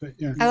tonight, but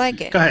yeah. I like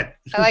it. Go ahead.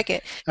 I like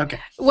it. Okay.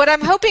 What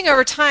I'm hoping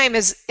over time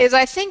is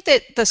I think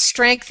that the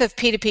strength of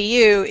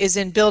P2PU is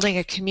in building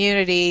a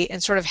community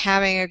and sort of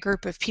having a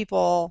group of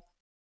people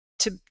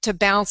to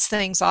bounce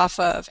things off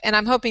of, and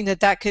I'm hoping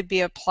that that could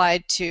be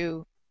applied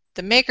to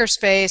the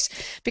makerspace,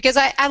 because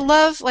I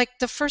love, like,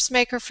 the first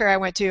maker fair I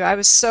went to, I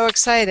was so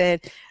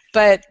excited,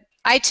 but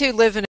I too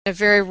live in a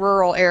very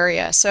rural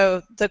area,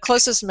 so the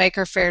closest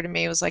maker fair to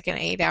me was like an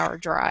 8-hour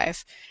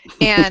drive,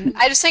 and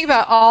I just think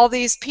about all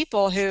these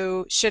people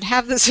who should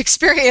have this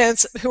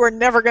experience who are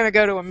never going to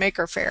go to a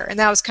maker fair, and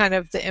that was kind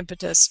of the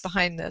impetus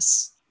behind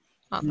this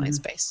online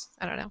space.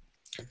 I don't know.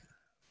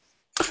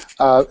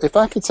 If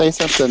I could say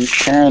something,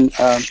 Karen,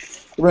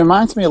 it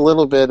reminds me a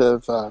little bit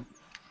of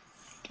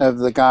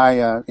the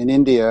guy in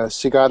India,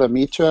 Sugata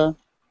Mitra,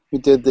 who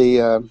did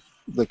the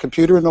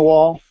computer in the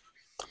wall.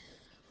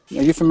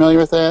 Are you familiar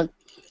with that?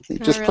 He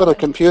just put a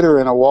computer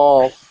in a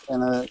wall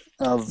in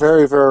a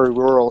very, very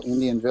rural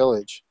Indian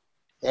village,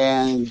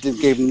 and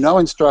gave no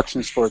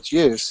instructions for its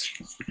use,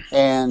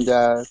 and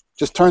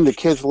just turned the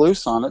kids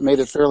loose on it, made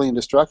it fairly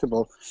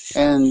indestructible,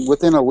 and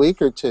within a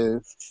week or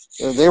two,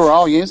 they were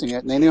all using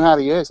it, and they knew how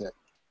to use it.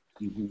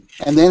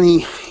 And then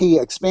he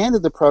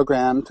expanded the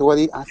program to what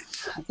I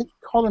think he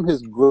called them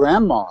his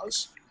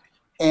grandmas,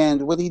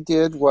 and what he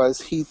did was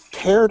he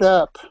paired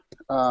up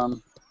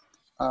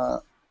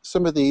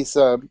some of these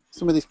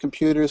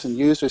computers and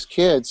users'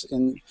 kids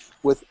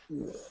with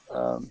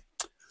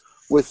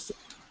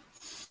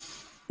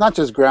not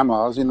just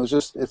grandmas,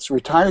 it's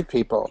retired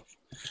people,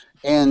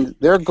 and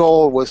their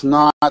goal was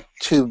not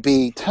to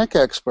be tech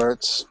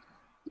experts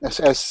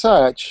as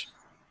such.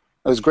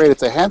 It was great if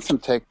they had some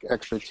tech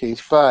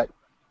expertise, but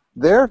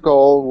their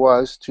goal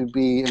was to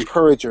be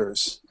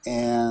encouragers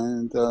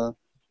and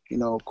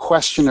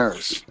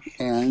questioners,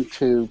 and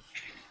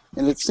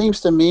it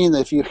seems to me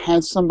that if you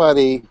had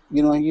somebody,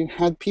 you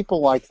had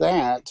people like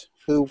that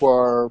who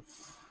were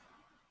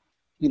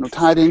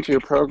tied into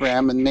your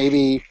program, and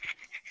maybe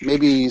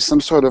some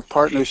sort of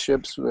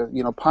partnerships with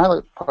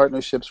pilot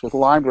partnerships with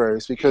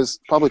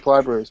public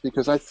libraries,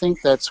 because I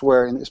think that's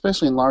where,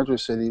 especially in larger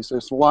cities,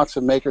 there's lots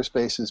of maker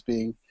spaces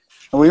being.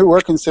 And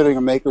we're considering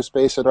a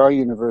makerspace at our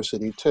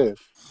university too.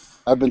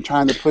 I've been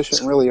trying to push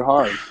it really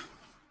hard.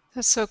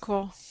 That's so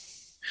cool.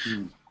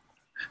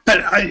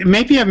 But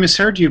maybe I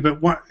misheard you,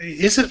 but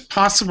is it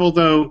possible,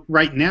 though,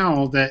 right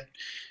now that,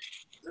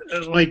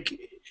 like,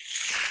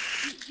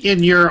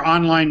 in your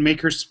online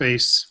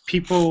makerspace,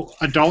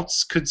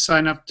 adults could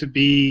sign up to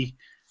be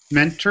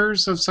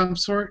mentors of some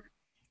sort?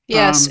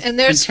 Yes, and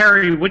there's... And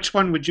Terry, which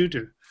one would you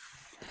do?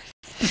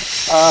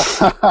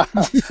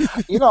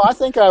 I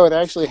think I would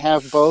actually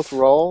have both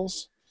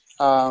roles,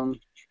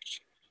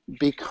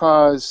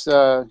 because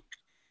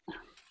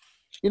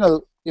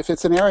if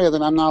it's an area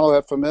that I'm not all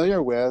that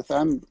familiar with,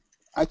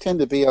 I tend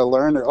to be a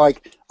learner.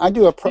 Like, I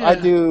do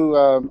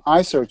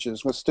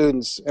iSearches with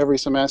students every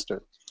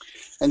semester,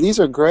 and these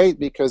are great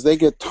because they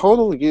get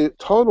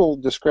total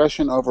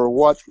discretion over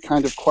what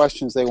kind of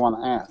questions they want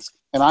to ask,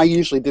 and I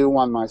usually do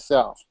one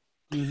myself.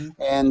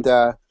 And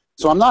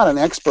so I'm not an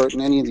expert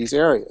in any of these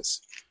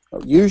areas,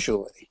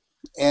 usually.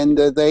 And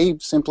they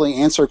simply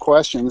answer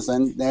questions,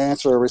 and they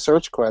answer a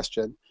research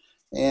question.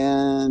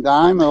 And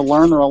I'm a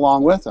learner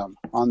along with them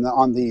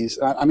on these.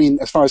 I mean,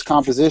 as far as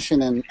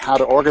composition and how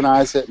to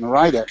organize it and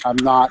write it, I'm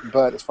not.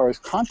 But as far as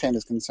content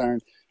is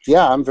concerned,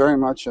 yeah, I'm very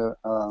much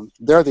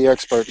they're the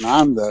expert, and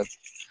I'm the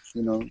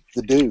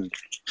dude.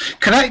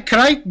 Could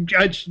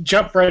I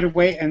jump right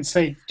away and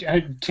say,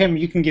 Tim,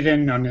 you can get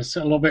in on this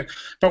a little bit.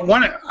 But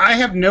I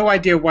have no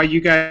idea why you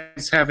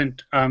guys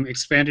haven't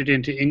expanded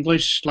into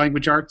English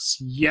language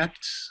arts yet.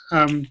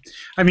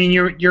 I mean,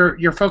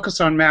 you're focused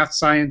on math,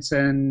 science,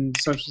 and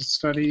social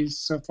studies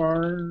so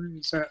far.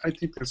 I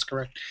think that's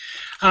correct.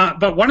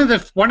 But one of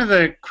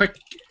the quick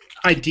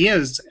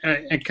ideas,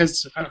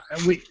 because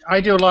I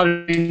do a lot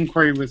of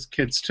inquiry with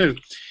kids too,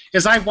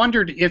 is I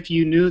wondered if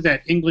you knew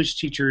that English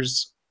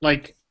teachers,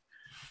 like,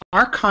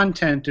 our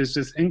content is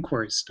just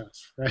inquiry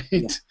stuff,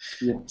 right?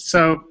 Yeah.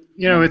 So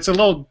it's a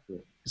little.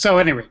 So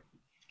anyway.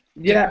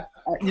 Yeah.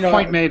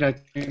 Point made. I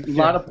think. A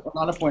lot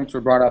of points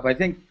were brought up. I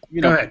think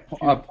Go ahead.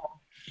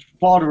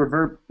 Paul, to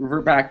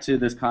revert back to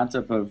this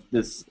concept of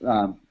this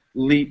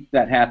leap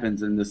that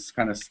happens in this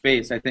kind of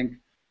space. I think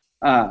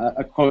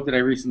a quote that I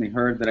recently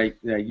heard that I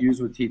use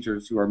with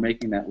teachers who are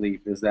making that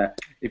leap is that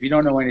if you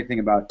don't know anything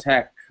about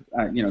tech,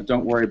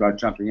 don't worry about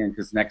jumping in,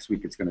 because next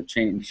week it's going to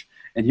change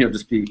and you'll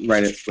just be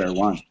right at square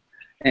one.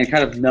 And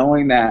kind of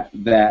knowing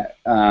that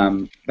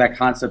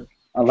concept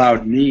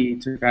allowed me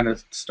to kind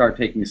of start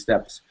taking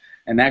steps.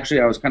 And actually,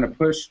 I was kind of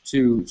pushed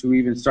to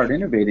even start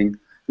innovating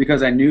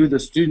because I knew the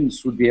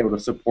students would be able to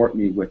support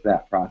me with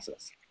that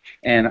process.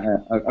 And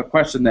a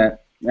question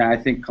that I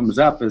think comes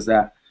up is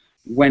that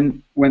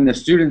when the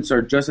students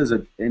are just as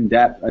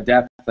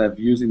adept of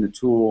using the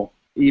tool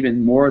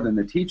even more than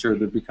the teacher,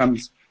 there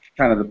becomes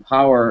kind of the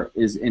power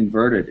is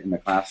inverted in the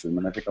classroom.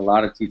 And I think a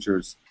lot of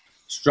teachers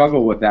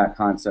struggle with that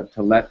concept,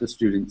 to let the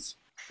students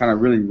kind of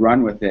really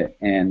run with it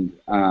and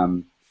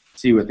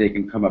see what they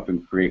can come up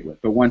and create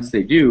with. But once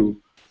they do,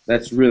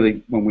 that's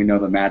really when we know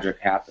the magic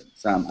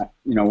happens.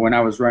 When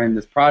I was running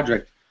this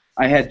project,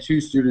 I had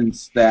 2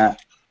 students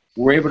that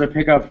were able to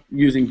pick up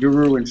using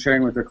Gooru and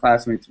sharing with their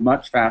classmates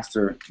much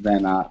faster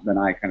than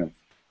I kind of.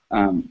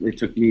 It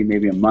took me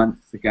maybe a month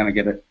to kind of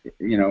get it,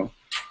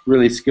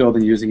 really skilled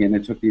in using it, and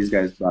it took these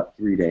guys about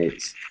 3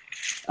 days.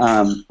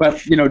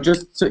 But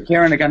just to,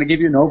 Karen, to kind of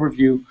give you an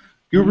overview,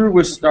 Gooru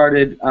was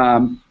started,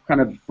 kind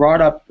of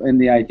brought up in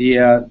the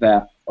idea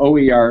that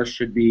OER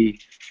should be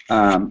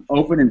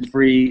open and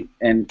free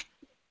and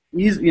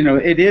easy.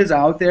 It is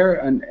out there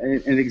and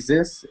it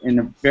exists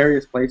in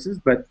various places,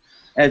 but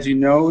as you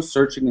know,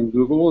 searching in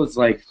Google is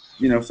like,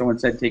 someone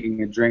said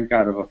taking a drink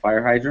out of a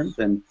fire hydrant,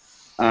 and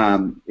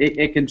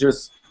it can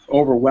just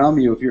overwhelm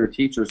you if you're a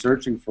teacher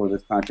searching for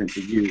this content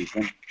to use.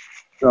 And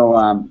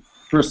so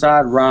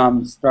Prasad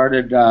Ram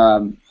started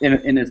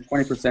in his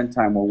 20%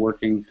 time while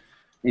working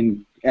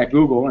at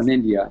Google in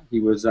India. He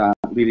was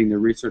leading the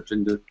research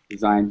and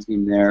design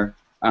team there,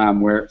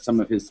 where some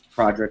of his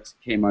projects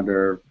came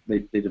under, they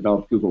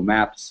developed Google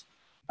Maps.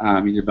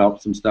 He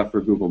developed some stuff for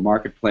Google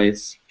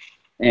Marketplace.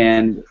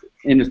 And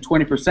in his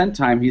 20%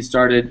 time, he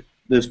started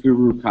this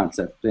Gooru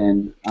concept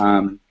and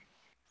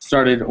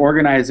started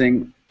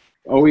organizing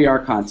OER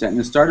content.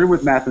 And it started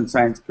with math and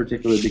science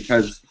particularly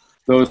because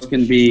those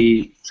can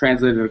be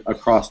translated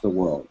across the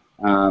world.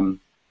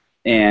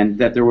 And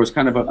that there was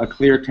kind of a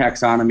clear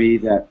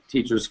taxonomy that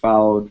teachers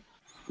followed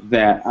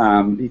that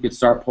he could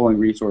start pulling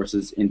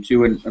resources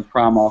into. And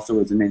Pram also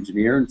is an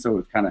engineer, and so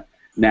it kind of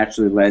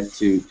naturally led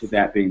to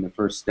that being the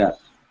first step.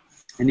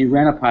 And he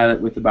ran a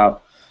pilot with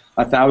about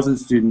 1,000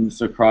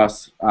 students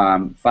across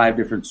 5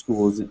 different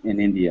schools in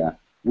India,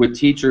 with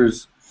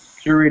teachers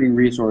curating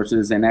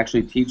resources and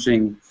actually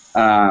teaching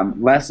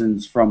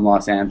lessons from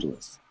Los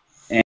Angeles.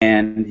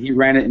 And he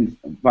ran it in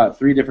about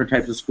 3 different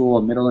types of school: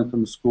 a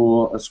middle-income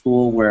school, a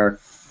school where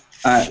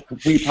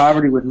complete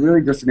poverty with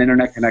really just an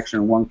internet connection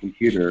and 1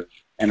 computer,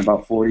 and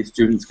about 40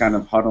 students kind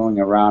of huddling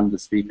around the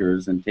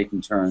speakers and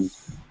taking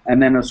turns.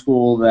 And then a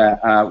school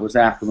that was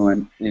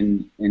affluent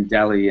in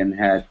Delhi and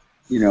had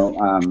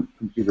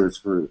computers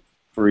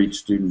for each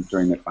student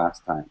during the class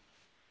time.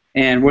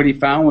 And what he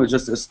found was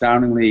just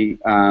astoundingly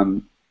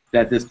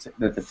that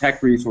the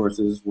tech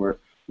resources were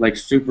like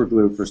super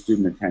glue for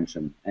student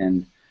attention.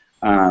 And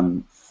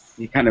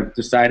he kind of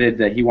decided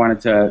that he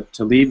wanted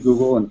to leave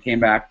Google and came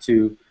back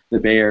to the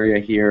Bay Area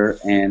here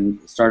and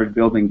started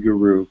building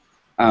Gooru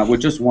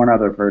with just one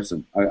other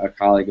person, a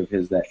colleague of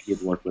his that he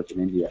had worked with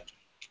in India.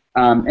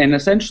 And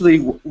essentially,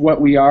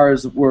 what we are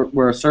is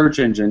we're a search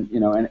engine,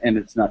 and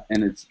it's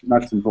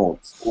nuts and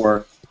bolts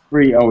for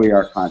free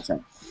OER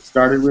content. It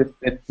started with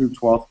 5th through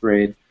 12th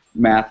grade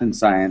math and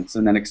science,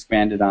 and then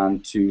expanded on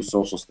to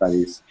social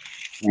studies,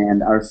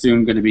 and are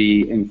soon going to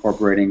be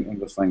incorporating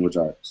English language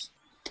arts.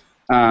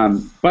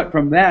 But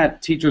from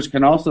that, teachers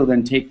can also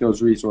then take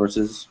those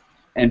resources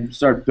and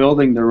start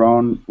building their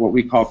own, what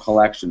we call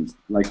collections,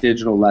 like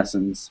digital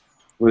lessons,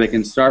 where they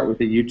can start with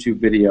a YouTube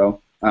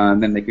video,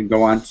 then they can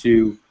go on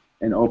to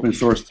an open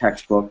source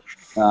textbook,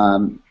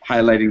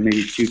 highlighting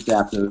maybe 2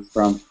 chapters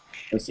from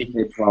a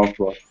CK12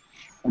 book.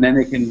 And then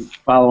they can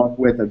follow up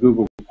with a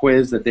Google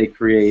quiz that they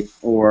create,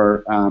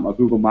 or a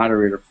Google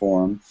moderator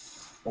forum,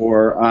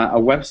 or a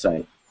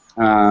website.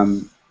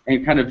 And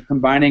kind of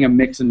combining a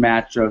mix and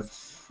match of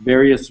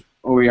various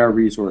OER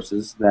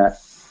resources that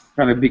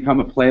kind of become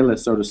a playlist,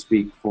 so to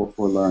speak, for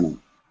learning.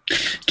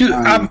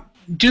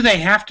 Do they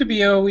have to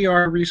be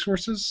OER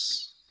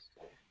resources?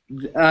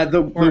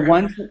 The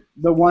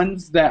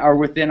ones that are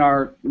within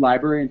our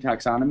library and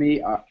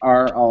taxonomy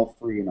are all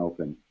free and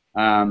open.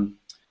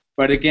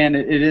 But again,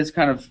 it is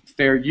kind of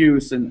fair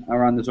use and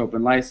around this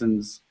open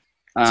license.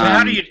 So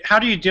how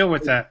do you deal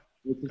with that?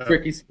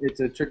 It's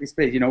a tricky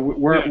space.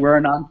 We're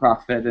a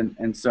nonprofit,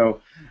 and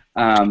so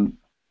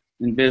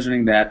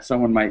envisioning that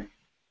someone might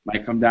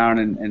come down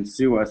and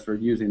sue us for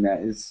using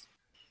that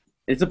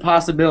it's a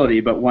possibility,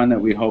 but one that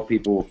we hope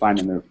people will find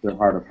in their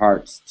heart of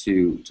hearts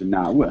to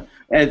not.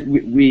 As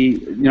we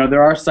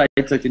there are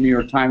sites like the New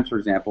York Times, for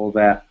example,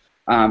 that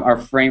are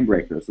frame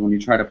breakers. When you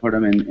try to put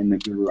them in the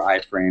Gooru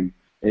iframe,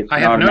 I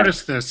have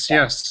noticed this.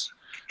 Yes,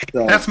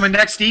 so, that's my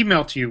next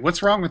email to you.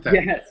 What's wrong with that?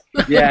 Yes,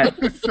 yeah.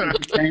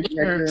 Frame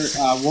breaker,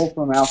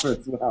 Wolfram Alpha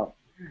as well.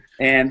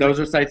 And those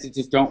are sites that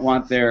just don't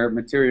want their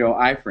material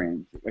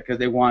iframed because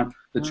they want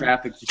the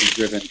traffic to be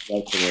driven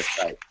right to their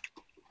site.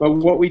 But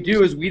what we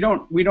do is we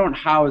don't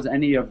house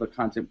any of the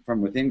content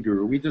from within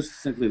Gooru. We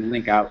just simply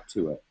link out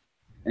to it.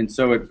 And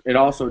so it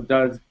also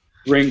does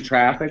bring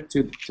traffic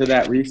to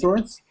that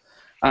resource.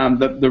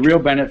 The real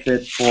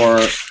benefit for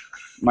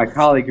my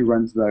colleague who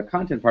runs the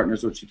Content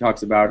Partners, what she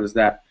talks about, is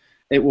that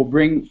it will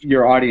bring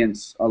your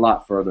audience a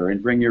lot further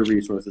and bring your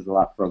resources a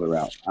lot further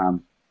out.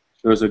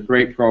 There was a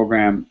great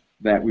program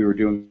that we were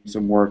doing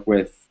some work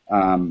with.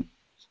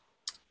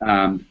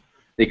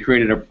 They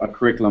created a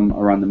curriculum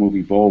around the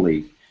movie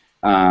Bully.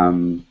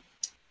 I'm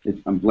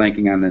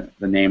blanking on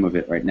the name of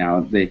it right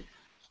now.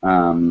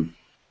 I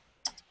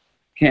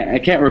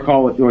can't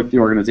recall what the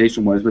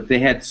organization was, but they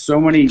had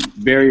so many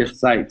various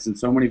sites and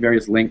so many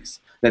various links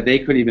that they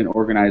could even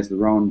organize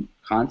their own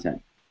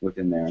content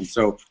within there. And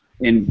so,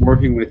 in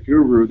working with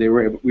Gooru,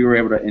 we were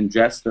able to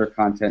ingest their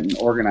content and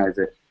organize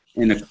it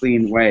in a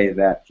clean way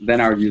that then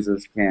our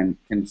users can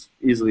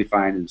easily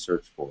find and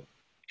search for.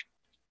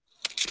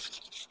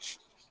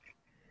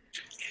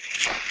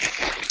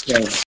 So,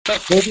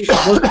 those are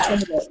some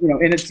of the,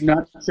 in its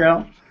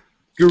nutshell,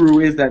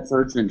 Gooru is that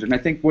search engine. I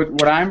think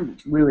what I'm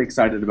really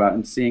excited about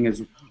and seeing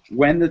is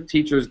when the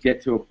teachers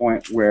get to a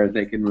point where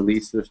they can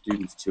release their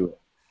students to it,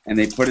 and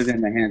they put it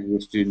in the hands of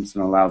the students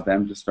and allow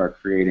them to start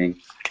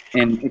creating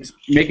and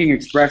making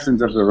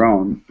expressions of their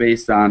own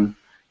based on,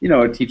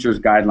 a teacher's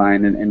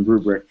guideline and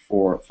rubric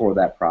for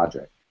that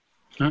project.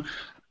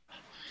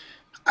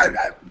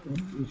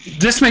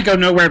 This may go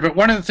nowhere, but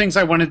one of the things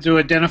I wanted to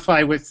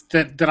identify with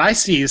that I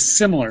see is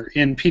similar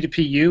in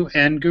P2PU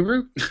and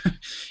Gooru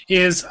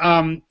is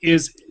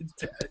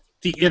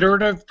the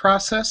iterative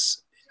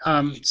process.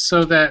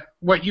 So that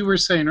what you were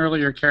saying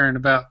earlier, Karen,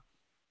 about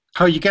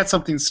how you get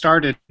something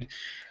started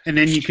and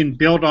then you can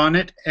build on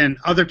it and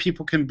other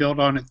people can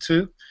build on it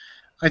too.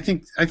 I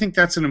think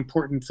that's an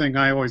important thing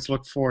I always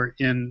look for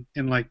in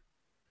like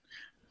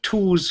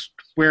tools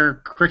where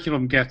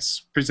curriculum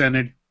gets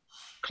presented,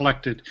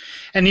 collected.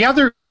 And the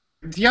other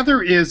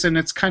is, and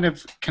it's kind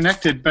of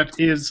connected, but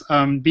is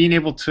being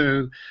able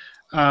to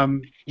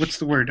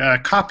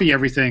copy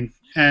everything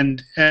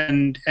and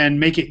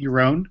make it your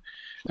own.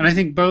 And I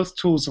think both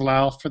tools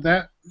allow for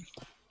that.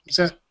 Is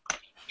that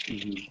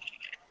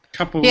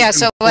couple? Yeah,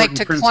 so like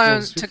to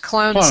clone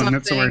clone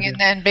something and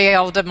then be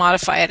able to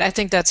modify it. I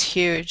think that's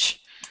huge.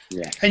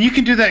 Yeah. And you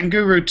can do that in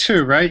Gooru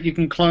too, right? You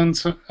can clone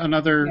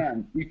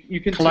another you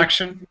can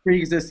collection. Take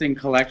pre-existing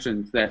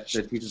collections that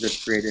the teachers have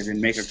created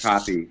and make a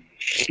copy,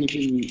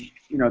 keeping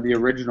the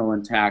original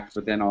intact.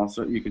 But then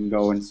also you can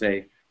go and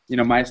say,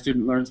 my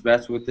student learns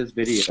best with this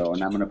video,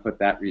 and I'm going to put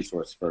that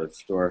resource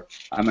first, or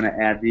I'm going to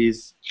add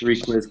these 3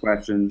 quiz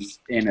questions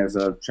in as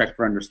a check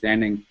for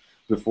understanding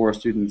before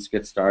students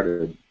get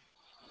started.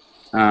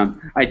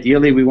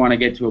 Ideally, we want to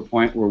get to a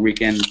point where we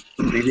can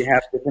maybe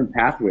have different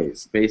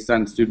pathways based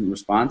on student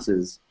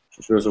responses.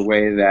 If there's a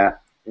way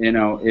that,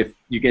 if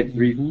you get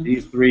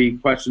these 3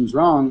 questions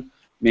wrong,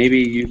 maybe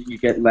you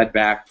get led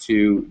back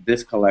to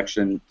this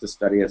collection to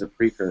study as a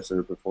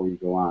precursor before you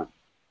go on.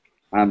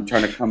 I'm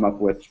trying to come up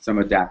with some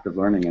adaptive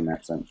learning in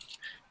that sense.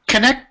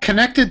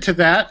 Connected to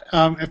that,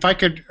 if I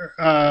could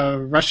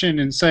rush in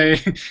and say,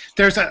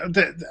 there's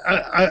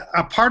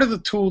a part of the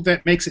tool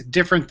that makes it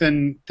different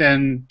than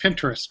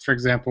Pinterest, for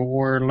example,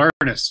 or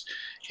Learnist,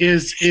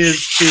 is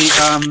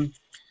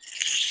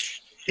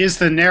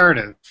the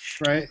narrative,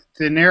 right?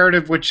 The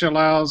narrative, which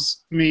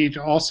allows me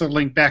to also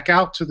link back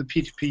out to the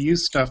P2PU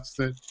stuff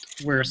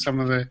where some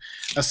of the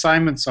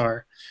assignments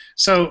are.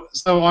 So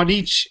on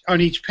each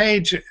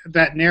page,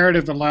 that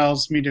narrative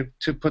allows me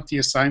to put the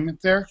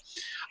assignment there.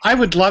 I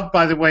would love,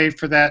 by the way,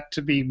 for that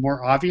to be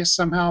more obvious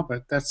somehow,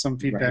 but that's some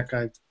feedback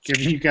I've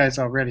given you guys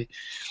already.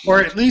 Or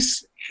at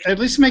least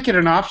make it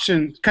an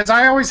option, because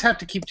I always have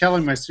to keep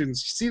telling my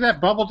students, you see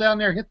that bubble down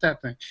there? Hit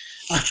that thing.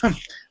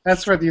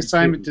 That's where the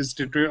assignment is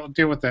to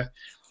deal with that.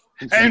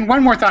 And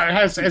one more thought,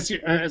 I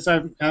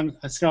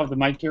still have the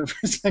mic here for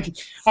a second.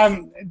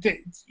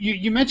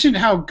 You mentioned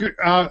how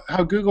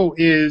Google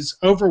is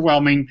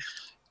overwhelming.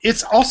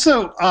 It's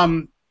also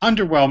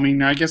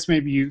underwhelming. I guess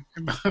maybe you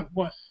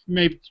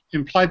maybe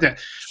implied that,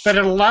 but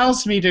it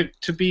allows me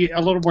to be a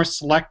little more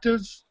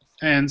selective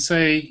and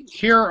say,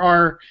 here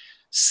are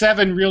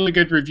 7 really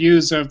good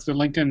reviews of the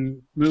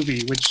Lincoln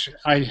movie, which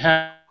I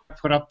have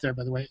put up there,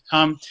 by the way.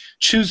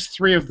 Choose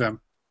 3 of them.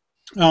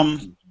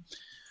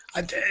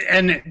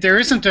 And there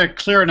isn't a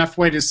clear enough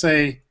way to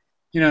say,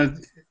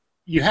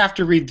 you have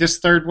to read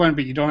this 3rd one,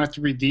 but you don't have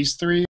to read these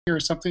 3 or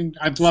something.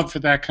 I'd love for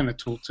that kind of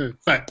tool too.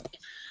 But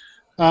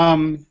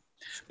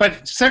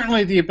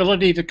certainly the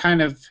ability to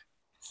kind of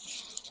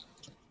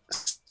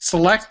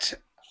select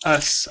a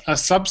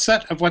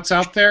subset of what's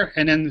out there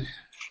and then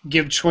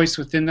give choice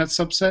within that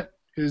subset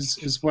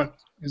is what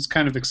is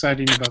kind of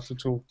exciting about the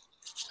tool,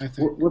 I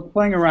think. We're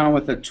playing around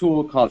with a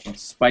tool called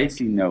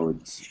Spicy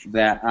Nodes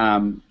that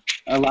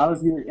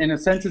allows you, in a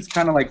sense, it's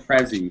kind of like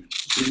Prezi.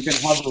 You can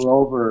hover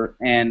over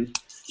and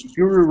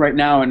Guru right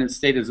now in its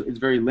state is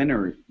very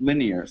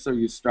linear. So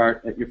you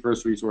start at your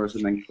first resource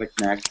and then click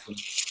next.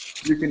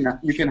 You can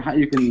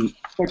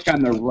click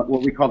on the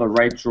what we call the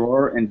right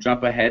drawer and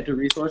jump ahead to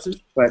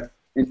resources, but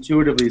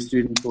intuitively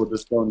students will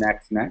just go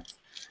next.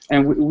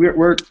 And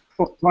we're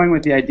toying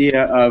with the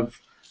idea of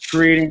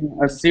creating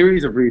a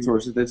series of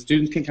resources that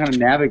students can kind of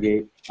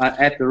navigate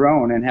at their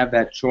own and have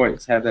that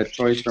choice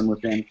from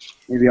within.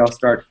 Maybe I'll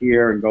start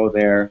here and go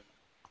there,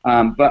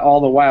 but all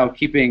the while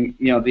keeping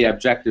the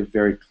objective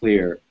very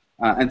clear.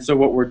 And so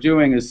what we're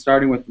doing is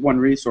starting with one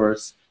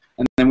resource,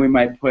 and then we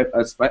might put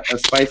a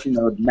spicy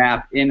node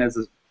map in as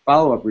a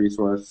follow-up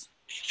resource,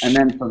 and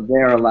then from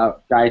there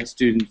guide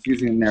students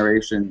using the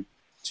narration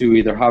to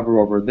either hover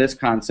over this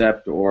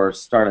concept or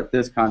start at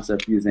this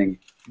concept using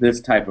this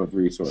type of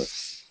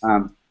resource.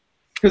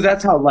 Because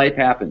that's how life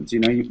happens.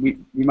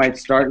 You might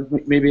start,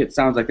 maybe it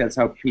sounds like that's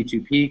how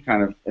P2P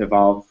kind of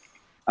evolved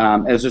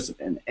as just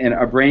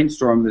a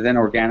brainstorm that then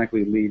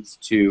organically leads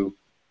to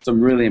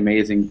some really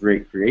amazing,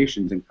 great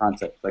creations and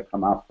concepts that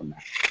come out from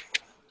that.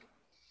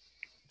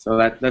 So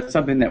that's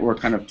something that we're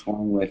kind of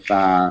toying with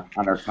on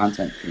our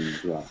content team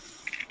as well.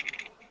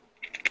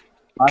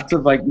 Lots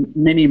of like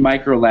mini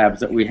micro labs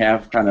that we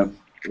have kind of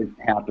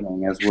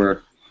happening as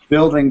we're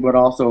building, but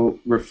also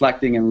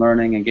reflecting and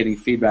learning and getting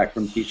feedback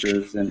from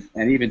teachers and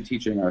even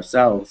teaching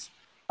ourselves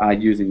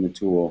using the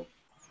tool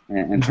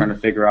and trying to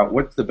figure out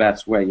what's the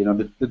best way.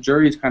 The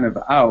jury's kind of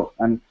out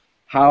on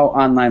how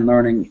online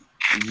learning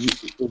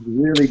is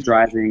really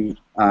driving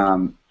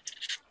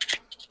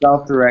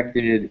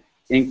self-directed,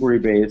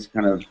 inquiry-based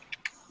kind of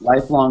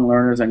lifelong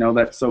learners. I know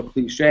that's so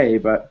cliche,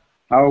 but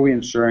how are we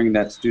ensuring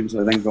that students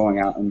are then going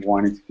out and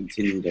wanting to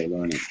continue their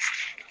learning?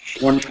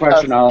 One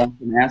question I'll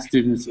often ask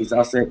students is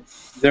I'll say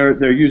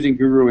they're using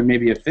Guru in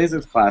maybe a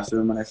physics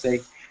classroom, and I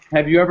say,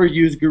 have you ever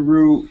used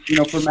Guru,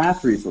 for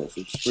math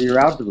resources, for your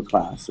algebra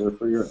class or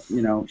for your,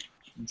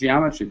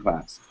 geometry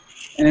class?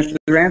 And if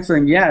they're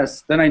answering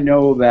yes, then I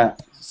know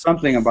that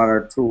something about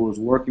our tool is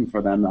working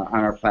for them on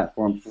our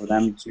platform for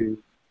them to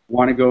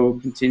want to go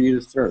continue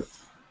to search.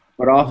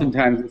 But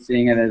oftentimes we're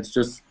seeing it as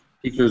just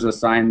teachers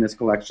assign this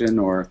collection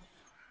or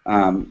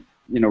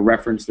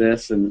reference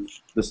this, and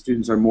the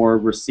students are more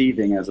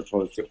receiving as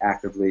opposed to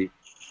actively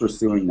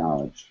pursuing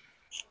knowledge.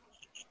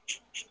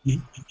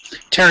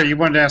 Terry, you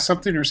wanted to ask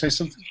something or say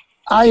something?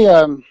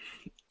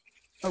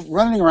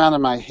 Running around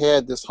in my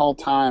head this whole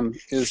time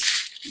is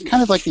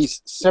kind of like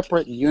these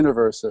separate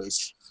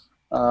universes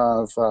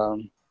of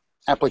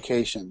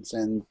applications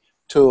and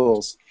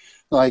tools.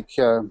 Like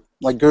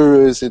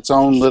Guru is its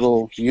own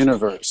little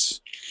universe.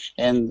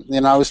 And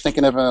I was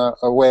thinking of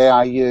a way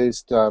I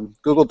used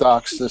Google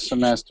Docs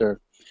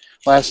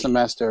last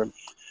semester,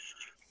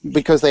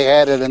 because they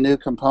added a new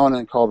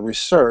component called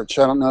research.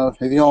 I don't know,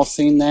 have you all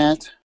seen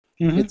that?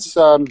 Mm-hmm. It's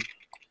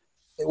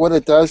what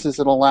it does is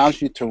it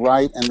allows you to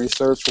write and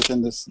research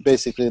within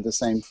basically the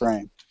same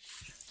frame,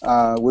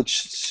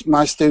 which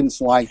my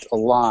students liked a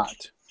lot.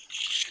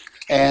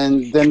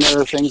 And then there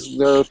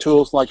are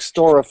tools like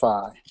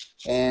Storify,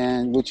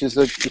 which is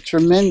a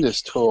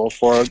tremendous tool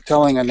for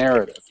telling a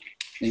narrative.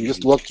 You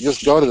just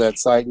go to that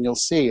site and you'll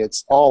see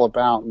it's all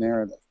about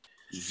narrative.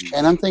 Mm-hmm.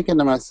 And I'm thinking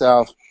to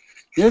myself,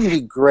 it would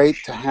be great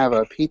to have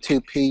a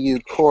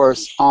P2PU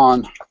course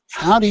on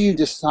how do you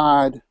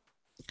decide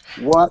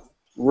what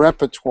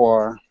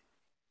repertoire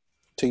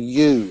to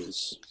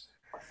use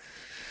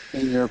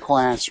in your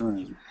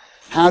classroom.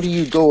 How do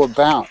you go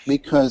about?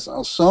 Because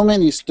so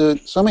many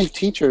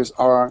teachers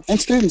and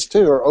students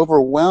too, are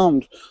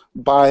overwhelmed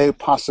by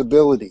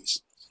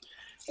possibilities,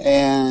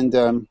 and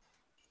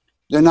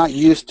they're not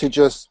used to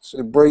just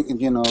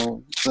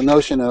the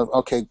notion of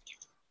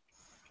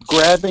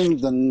grabbing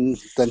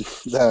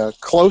the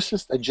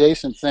closest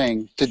adjacent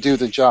thing to do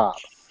the job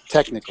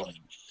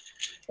technically.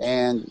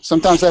 And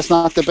sometimes that's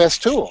not the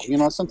best tool.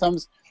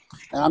 Sometimes,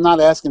 and I'm not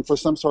asking for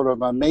some sort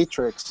of a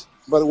matrix,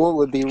 but what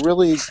would be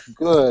really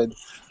good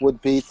would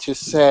be to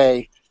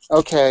say,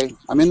 okay,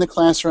 I'm in the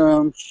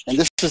classroom, and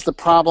this is the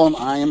problem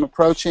I am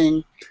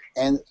approaching,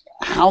 and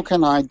how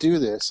can I do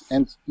this?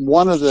 And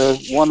one of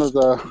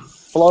the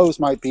flows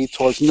might be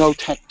towards no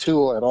tech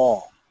tool at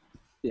all.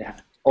 Yeah.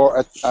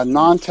 Or a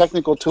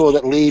non-technical tool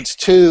that leads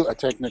to a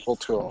technical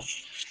tool.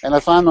 And I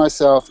find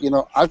myself,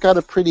 I've got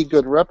a pretty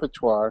good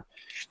repertoire,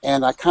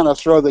 and I kind of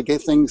throw the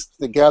things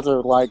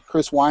together like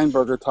Chris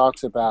Weinberger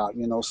talks about,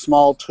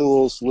 small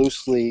tools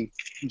loosely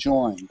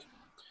joined.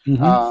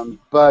 Mm-hmm.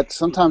 But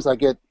sometimes I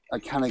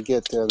kind of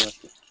get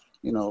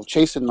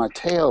chasing my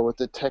tail with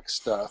the tech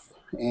stuff,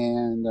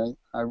 and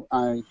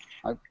I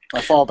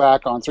fall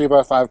back on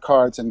 3x5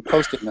 cards and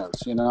Post-it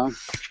notes.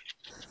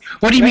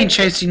 What do you mean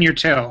chasing your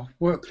tail?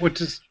 By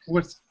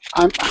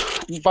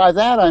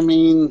that I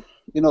mean,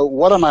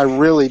 what am I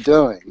really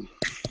doing,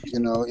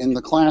 in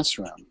the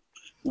classroom?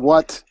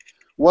 What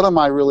am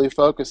I really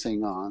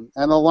focusing on?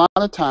 And a lot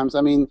of times,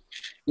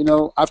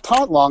 I've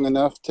taught long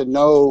enough to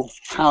know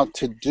how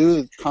to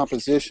do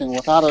composition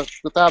without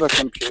a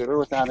computer,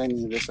 without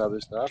any of this other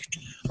stuff,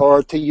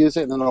 or to use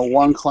it in a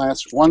one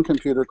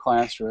computer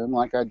classroom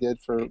like I did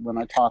when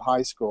I taught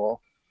high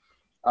school.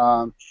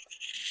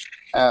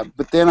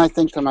 But then I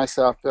think to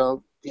myself,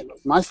 well,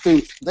 my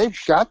students, they've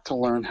got to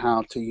learn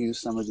how to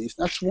use some of these.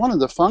 That's one of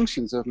the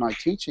functions of my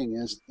teaching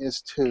is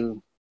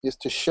to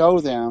show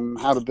them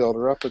how to build a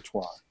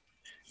repertoire.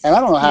 And I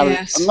don't know how to.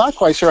 I'm not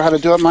quite sure how to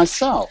do it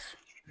myself.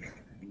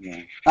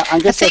 Yeah. I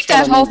guess think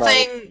that's that what I whole mean by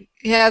it.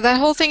 thing, that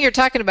whole thing you're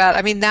talking about,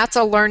 I mean, that's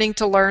a learning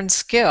to learn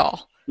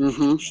skill.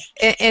 Mm-hmm.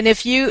 And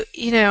if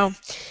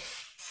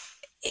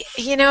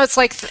it's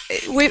like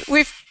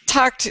we've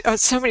talked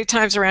so many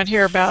times around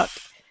here about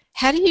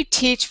how do you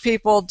teach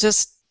people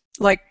just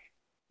like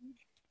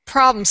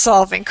problem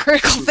solving,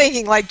 critical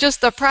thinking, like just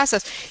the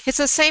process. It's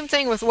the same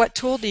thing with what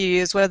tool do you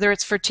use, whether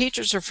it's for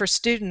teachers or for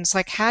students.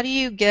 Like, how do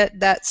you get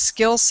that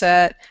skill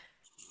set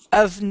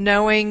of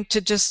knowing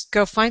to just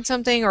go find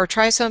something or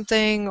try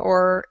something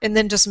and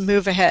then just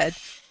move ahead?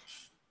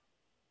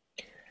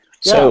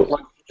 So,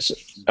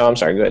 I'm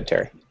sorry, go ahead,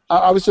 Terry.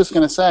 I was just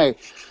going to say,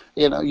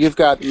 you've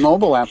got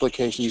mobile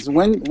applications.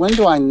 When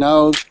do I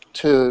know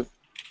to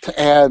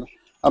add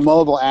a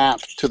mobile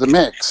app to the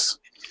mix?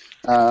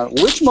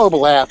 Which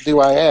mobile app do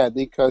I add?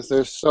 Because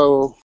there's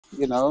so,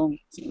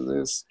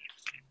 there's,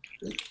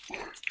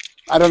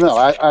 I don't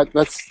know.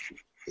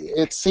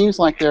 It seems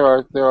like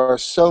there are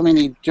so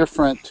many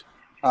different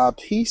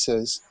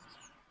pieces,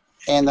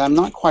 and I'm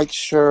not quite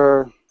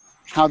sure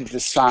how to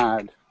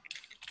decide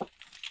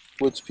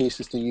which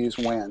pieces to use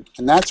when.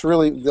 And that's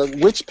really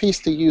which piece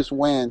to use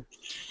when.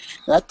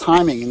 That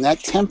timing and that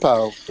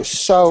tempo is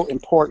so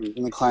important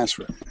in the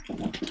classroom.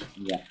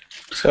 Yeah.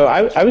 So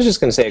I was just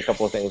going to say a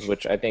couple of things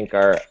which I think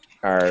are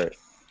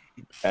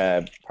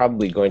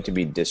probably going to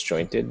be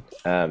disjointed.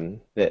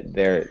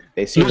 That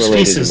they seem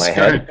related in my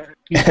head.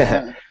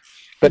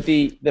 But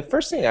the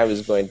first thing I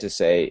was going to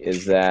say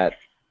is that,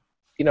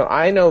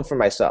 I know for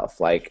myself,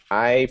 like,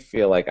 I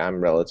feel like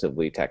I'm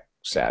relatively tech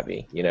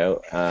savvy,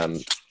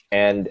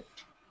 and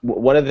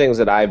one of the things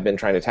that I've been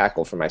trying to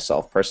tackle for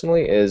myself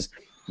personally is,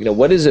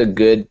 what is a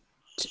good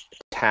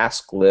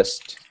task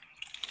list,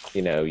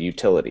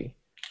 utility?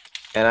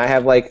 And I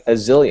have like a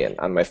zillion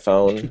on my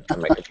phone,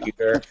 on my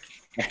computer,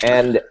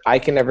 and I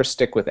can never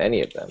stick with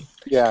any of them.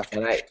 Yeah.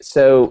 And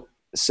so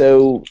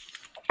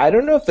I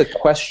don't know if the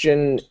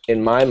question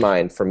in my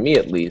mind, for me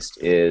at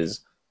least, is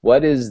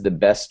what is the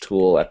best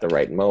tool at the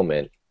right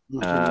moment?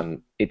 Mm-hmm.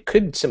 It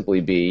could simply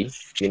be,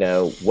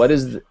 what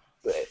is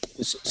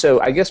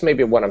so I guess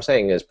maybe what I'm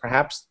saying is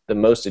perhaps the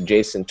most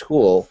adjacent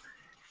tool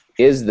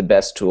is the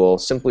best tool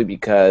simply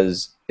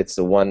because it's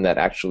the one that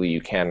actually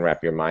you can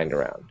wrap your mind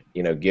around,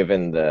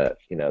 given the,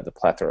 the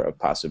plethora of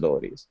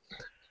possibilities.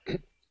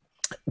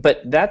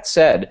 But that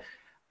said,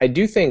 I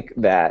do think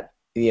that,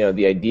 the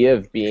idea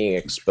of being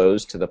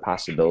exposed to the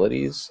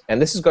possibilities,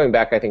 and this is going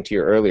back, I think, to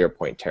your earlier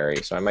point, Terry,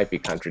 so I might be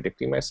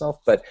contradicting myself,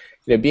 but,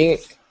 being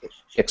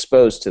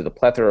exposed to the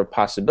plethora of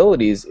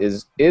possibilities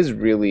is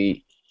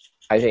really,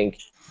 I think,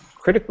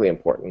 critically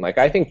important. Like,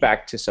 I think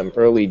back to some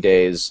early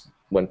days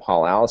when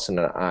Paul Allison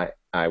and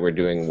I were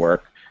doing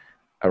work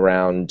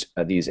around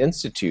these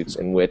institutes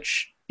in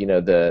which,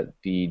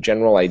 the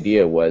general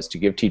idea was to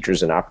give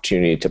teachers an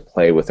opportunity to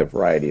play with a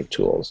variety of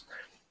tools.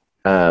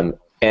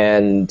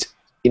 And,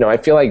 I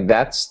feel like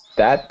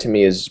that to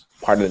me is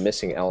part of the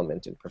missing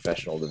element in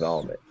professional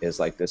development, is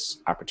like this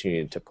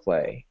opportunity to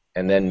play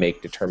and then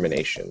make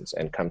determinations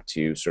and come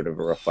to sort of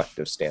a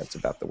reflective stance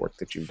about the work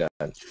that you've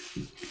done.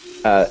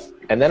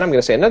 And then I'm going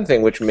to say another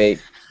thing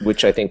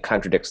which I think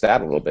contradicts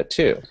that a little bit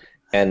too.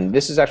 And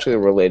this is actually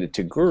related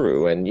to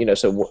Gooru. And,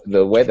 so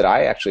the way that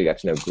I actually got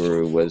to know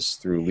Gooru was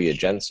through Leah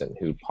Jensen,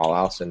 who Paul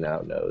Allison now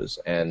knows.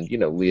 And,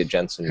 Leah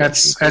Jensen.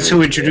 That's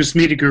who introduced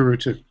me to Gooru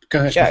too. Go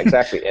ahead. Yeah,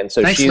 exactly. And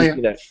so Thanks, she's,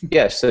 Leah.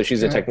 so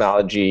she's a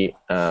technology,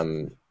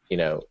 she's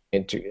a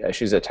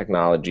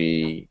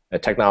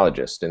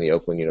technologist in the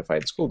Oakland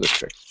Unified School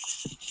District.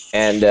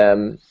 And,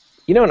 and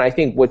I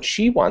think what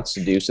she wants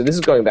to do, so this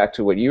is going back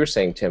to what you were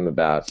saying, Tim,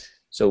 about,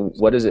 so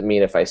what does it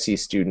mean if I see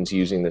students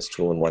using this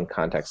tool in one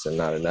context and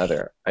not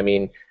another? I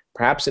mean,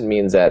 perhaps it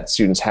means that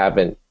students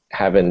haven't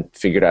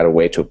figured out a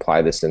way to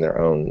apply this in their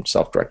own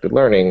self-directed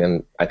learning,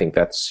 and I think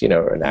that's,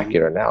 an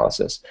accurate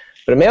analysis.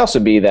 But it may also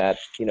be that,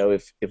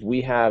 if we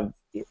have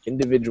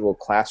individual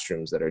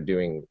classrooms that are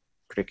doing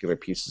particular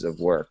pieces of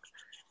work,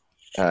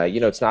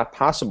 it's not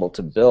possible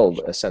to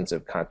build a sense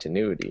of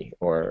continuity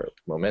or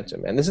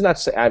momentum. And this is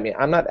not,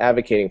 I'm not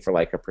advocating for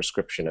like a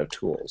prescription of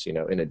tools,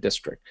 in a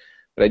district.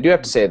 But I do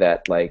have to say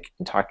that, like,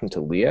 in talking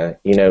to Leah,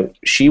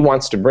 she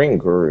wants to bring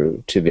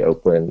Gooru to the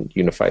Oakland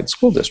Unified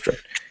School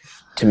District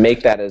to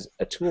make that as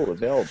a tool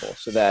available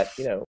so that,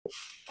 a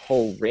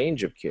whole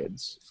range of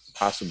kids,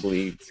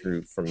 possibly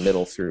from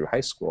middle through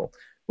high school,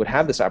 would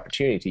have this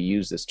opportunity to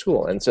use this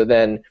tool. And so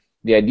then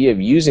the idea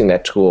of using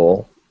that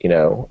tool,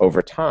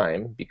 over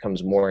time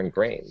becomes more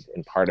ingrained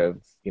in part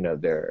of,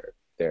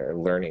 their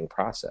learning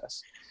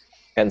process.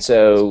 And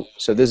so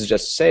this is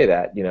just to say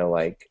that,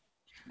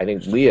 I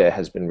think Leah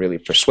has been really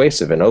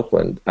persuasive in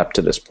Oakland up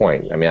to this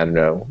point. I mean, I don't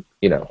know,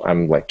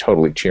 I'm like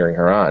totally cheering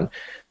her on,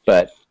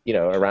 but,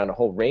 around a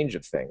whole range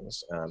of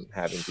things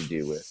having to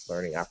do with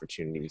learning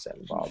opportunities that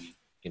involve,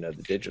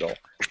 the digital.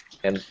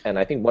 and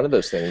I think one of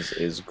those things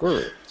is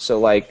Gooru. So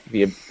like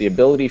the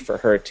ability for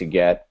her to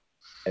get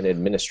an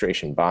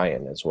administration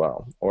buy-in as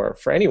well, or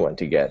for anyone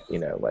to get, you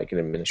know, like an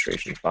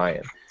administration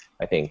buy-in,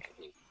 I think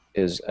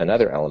is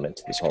another element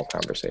to this whole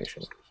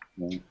conversation.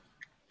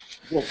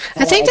 Well,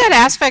 I think that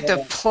aspect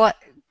of play.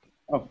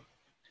 Oh.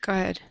 Go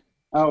ahead.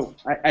 Oh,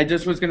 I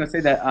just was going to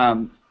say that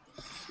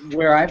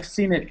where I've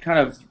seen it kind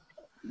of,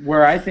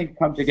 where I think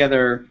come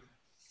together,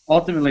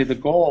 ultimately the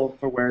goal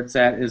for where it's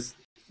at is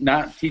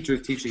not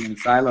teachers teaching in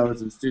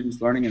silos and students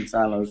learning in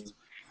silos.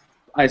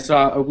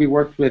 We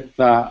worked with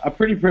a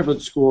pretty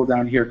privileged school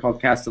down here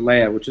called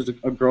Castellea, which is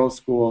a girls'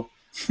 school,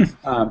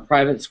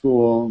 private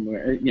school,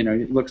 where, you know,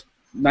 it looks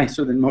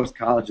nicer than most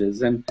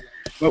colleges.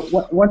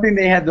 But one thing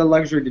they had the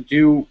luxury to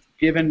do,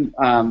 given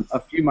a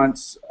few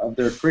months of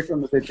their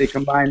curriculum, is that they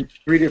combined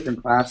 3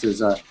 different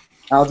classes,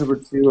 Algebra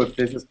 2, a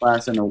physics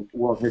class, and a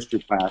world history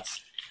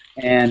class.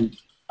 And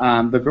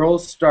the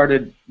girls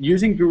started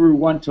using Gooru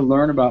 1 to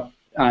learn about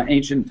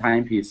ancient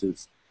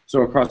timepieces,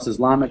 so across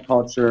Islamic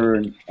culture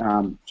and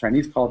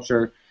Chinese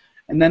culture.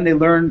 And then they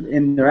learned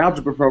in their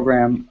algebra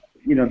program,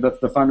 you know,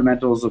 the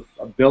fundamentals of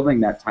building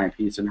that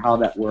timepiece and how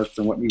that works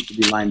and what needs to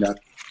be lined up.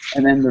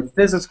 And then the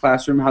physics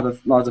classroom, how the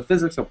laws of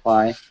physics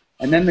apply.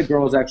 And then the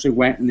girls actually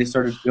went and they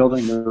started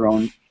building their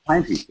own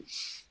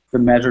timepieces to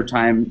measure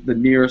time, the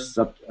nearest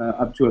up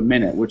to a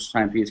minute, which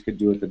timepiece could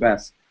do it the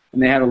best.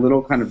 And they had a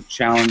little kind of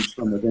challenge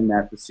from within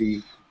that to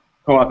see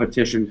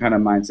co-opetition kind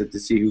of mindset to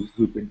see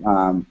who could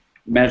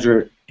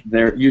measure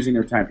using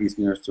their timepiece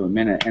nearest to a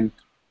minute. And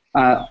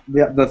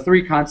the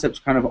 3 concepts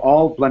kind of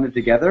all blended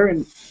together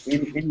in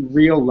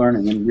real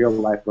learning, in real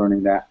life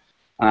learning, that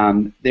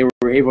they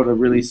were able to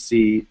really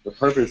see the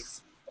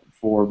purpose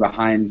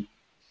behind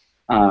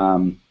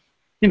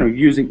you know,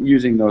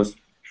 using those,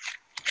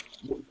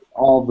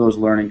 all of those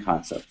learning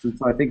concepts. And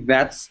so I think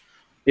that's,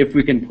 if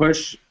we can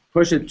push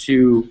it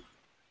to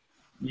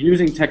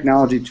using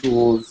technology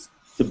tools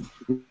to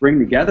bring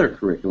together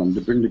curriculum,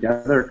 to bring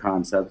together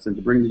concepts, and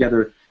to bring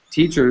together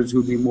teachers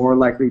who'd be more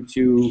likely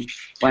to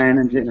plan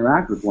and to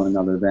interact with one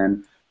another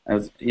than,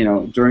 as you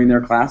know, during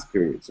their class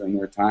periods and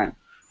their time.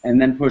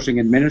 And then pushing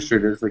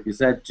administrators, like you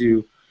said,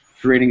 to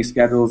creating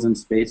schedules and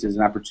spaces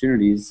and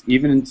opportunities,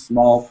 even in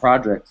small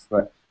projects,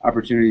 but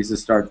opportunities to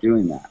start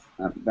doing that.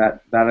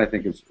 That I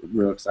think is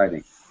real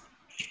exciting.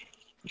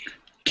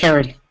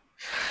 Karen.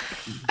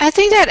 I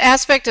think that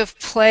aspect of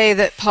play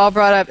that Paul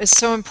brought up is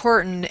so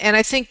important, and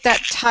I think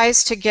that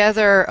ties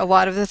together a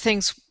lot of the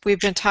things we've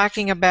been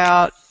talking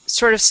about,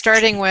 sort of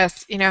starting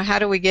with, you know, how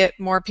do we get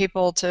more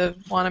people to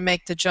want to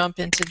make the jump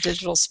into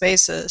digital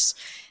spaces?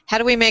 How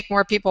do we make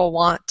more people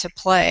want to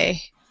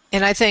play?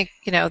 And I think,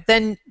 you know,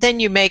 then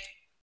you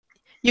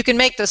can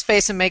make the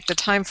space and make the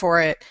time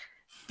for it,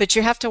 but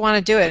you have to want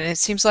to do it. And it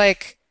seems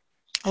like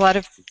a lot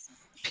of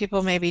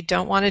people maybe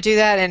don't want to do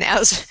that, and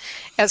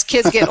as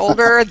kids get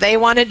older, they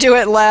want to do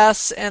it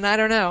less. And I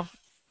don't know.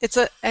 It's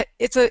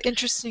an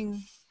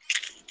interesting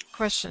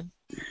question.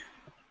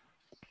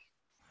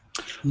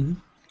 Mm-hmm.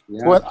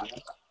 Yeah.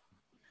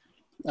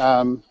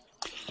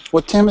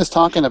 What Tim is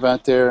talking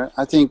about there,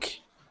 I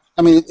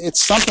mean,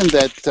 it's something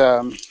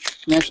that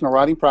National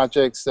Writing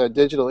Project's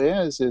Digital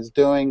is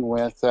doing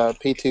with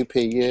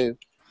P2PU.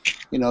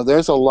 You know,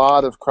 there's a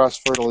lot of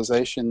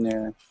cross-fertilization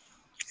there.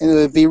 And it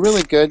would be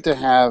really good to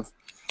have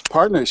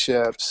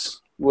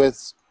partnerships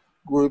with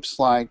groups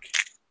like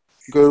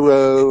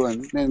Gooru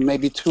and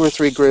maybe 2 or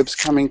 3 groups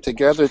coming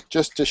together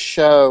just to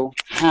show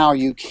how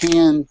you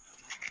can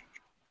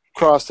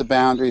cross the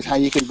boundaries, how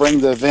you can bring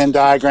the Venn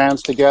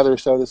diagrams together,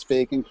 so to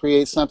speak, and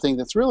create something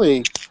that's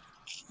really,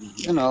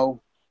 you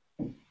know,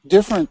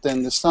 different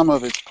than the sum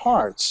of its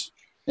parts.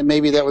 And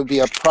maybe that would be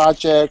a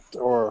project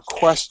or a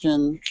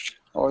question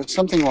or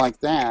something like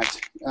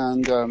that.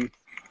 And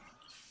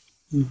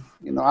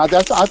you know,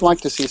 I'd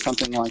like to see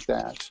something like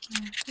that.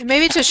 And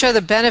maybe to show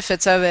the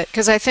benefits of it,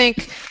 because I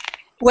think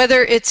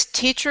whether it's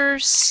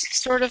teachers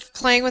sort of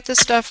playing with this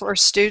stuff or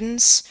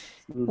students,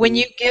 when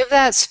you give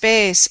that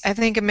space, I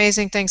think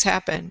amazing things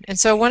happen. And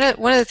so one of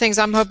the things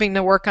I'm hoping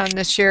to work on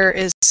this year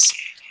is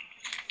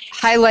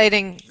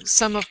highlighting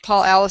some of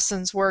Paul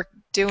Allison's work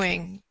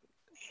doing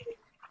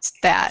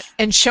that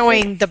and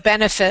showing the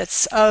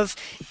benefits of,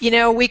 you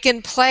know, we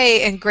can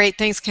play and great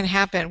things can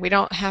happen. We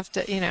don't have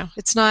to, you know,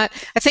 it's not,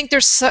 I think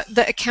there's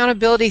the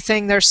accountability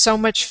thing, there's so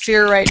much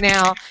fear right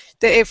now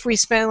that if we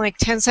spend like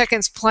 10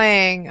 seconds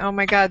playing, oh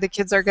my God, the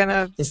kids are going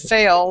to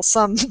fail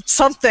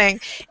something.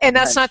 And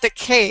that's not the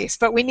case.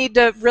 But we need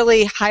to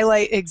really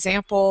highlight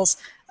examples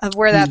of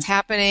where that's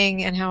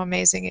happening and how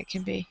amazing it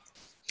can be.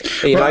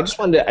 You know, I just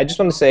want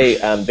to say,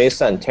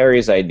 based on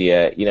Terry's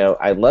idea, you know,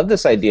 I love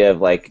this idea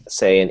of, like,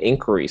 say, an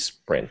inquiry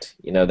sprint,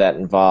 you know, that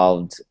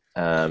involved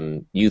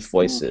youth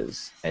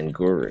voices and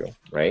Gooru,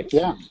 right?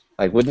 Yeah.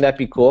 Like, wouldn't that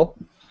be cool?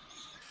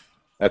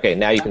 Okay,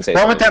 now you can say.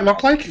 What would that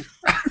look like?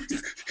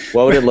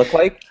 What would it look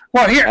like?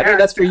 Well, here. I think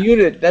that's for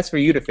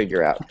you to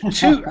figure out.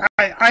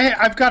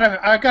 I've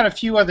got a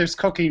few others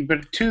cooking,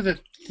 but 2 that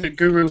that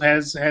Guru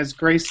has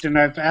graced, and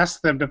I've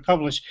asked them to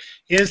publish,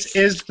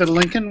 is the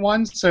Lincoln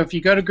one. So if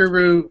you go to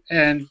Guru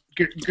and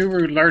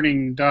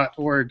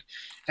gurulearning.org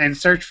and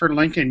search for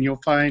Lincoln, you'll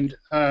find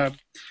the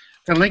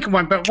Lincoln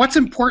one. But what's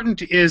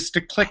important is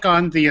to click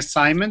on the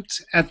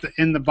assignment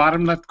in the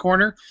bottom left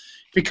corner,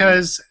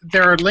 because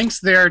there are links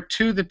there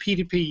to the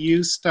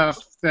P2PU stuff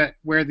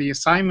where the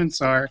assignments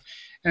are,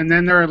 and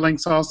then there are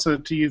links also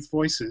to Youth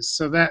Voices.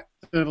 So that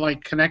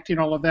like connecting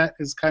all of that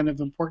is kind of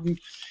important.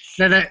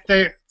 Then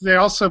they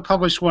also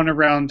published one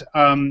around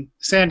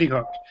Sandy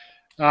Hook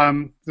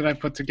that I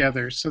put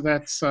together. So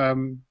that's a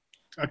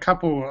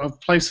couple of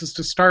places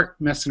to start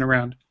messing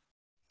around.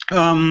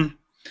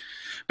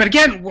 But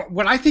again,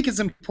 what I think is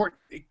important,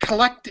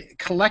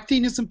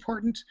 collecting is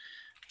important,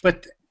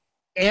 but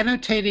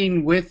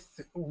annotating with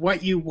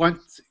what you want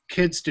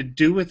kids to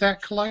do with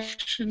that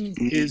collection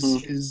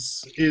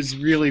is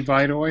really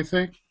vital, I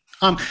think.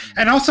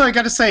 And also, I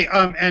got to say,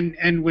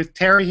 and with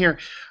Terry here,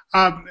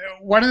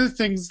 one of the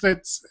things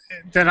that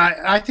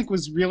I think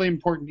was really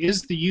important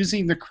is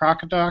using the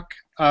Crocodoc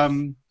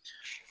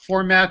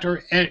format.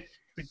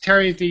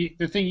 Terry,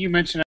 the thing you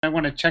mentioned, I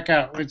want to check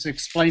out was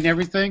Explain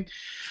Everything,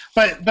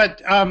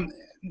 but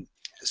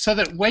so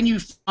that when you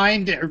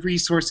find a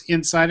resource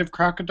inside of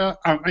Crocodoc,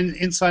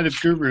 inside of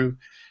Guru,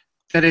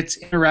 that it's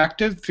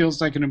interactive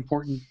feels like an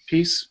important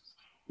piece.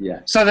 Yeah.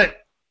 So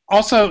that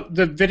also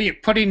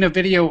putting a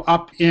video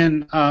up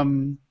in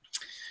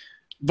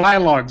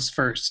Dialogues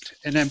first,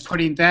 and then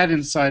putting that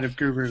inside of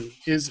Guru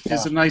is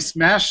a nice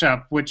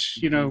mashup, which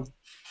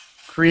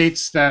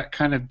creates that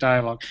kind of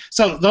dialogue.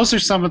 So those are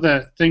some of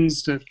the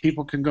things that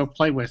people can go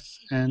play with,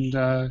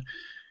 and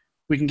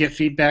we can get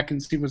feedback and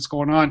see what's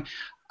going on.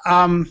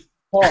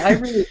 Well, I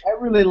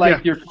really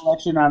like your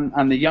collection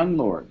on the Young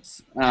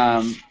Lords,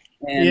 and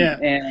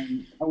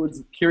I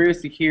was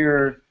curious to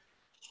hear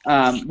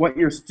what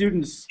your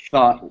students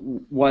thought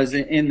was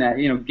in that.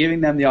 Giving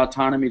them the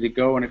autonomy to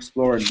go and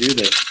explore and do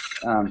this.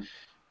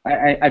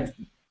 I've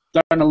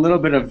done a little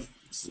bit of.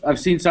 I've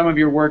seen some of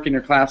your work in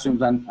your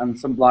classrooms on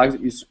some blogs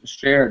that you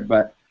shared,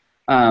 but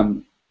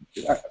do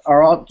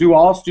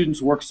all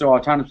students work so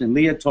autonomously? And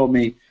Leah told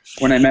me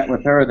when I met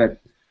with her that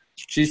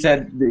she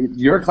said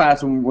your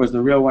classroom was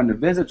the real one to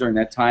visit during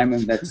that time,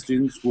 and that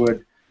students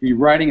would be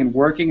writing and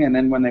working, and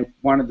then when they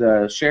wanted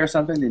to share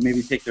something, they'd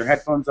maybe take their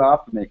headphones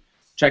off and they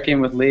check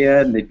in with Leah,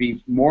 and they'd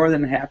be more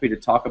than happy to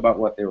talk about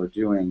what they were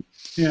doing.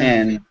 Yeah.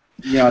 And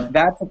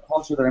that's a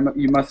culture that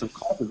you must have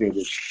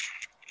cultivated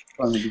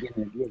from the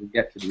beginning of the year to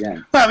get to the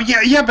end. Well,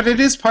 yeah, but it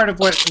is part of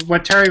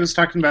what Terry was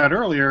talking about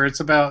earlier.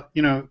 It's about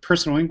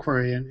personal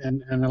inquiry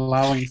and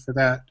allowing for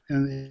that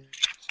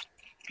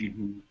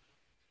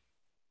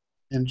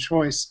and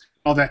choice,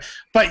 all that.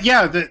 But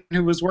yeah,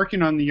 who was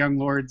working on the Young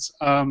Lords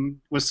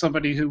was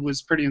somebody who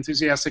was pretty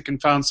enthusiastic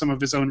and found some of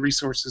his own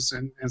resources,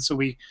 and so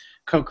we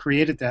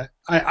co-created that.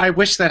 I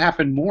wish that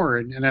happened more,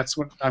 and that's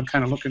what I'm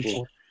kind of looking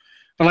for.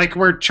 But like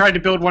we're trying to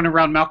build one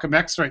around Malcolm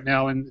X right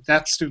now, and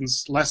that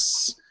student's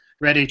less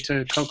ready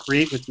to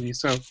co-create with me.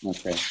 So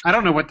I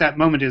don't know what that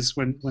moment is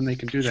when they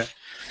can do that.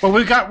 Well,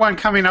 we've got one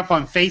coming up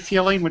on faith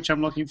healing, which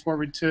I'm looking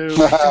forward to.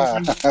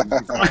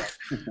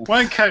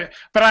 But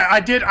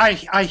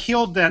I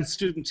healed that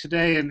student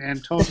today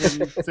and told him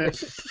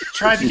that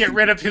tried to get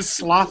rid of his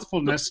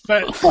slothfulness,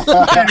 but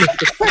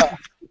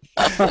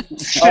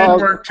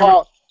didn't work.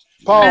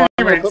 Paul,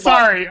 anyway,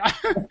 sorry.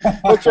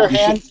 Put your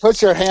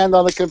hand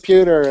on the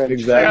computer and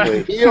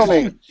heal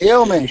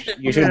me.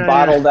 You should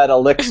bottle that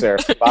elixir.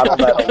 Sell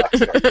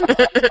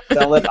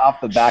it off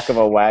the back of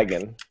a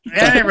wagon.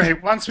 Anyway,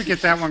 once we get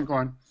that one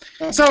going.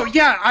 So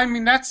yeah, I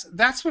mean that's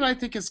what I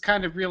think is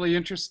kind of really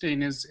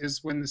interesting is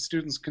when the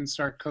students can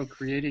start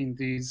co-creating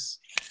these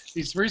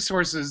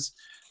resources,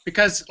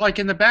 because like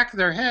in the back of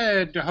their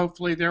head,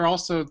 hopefully they're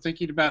also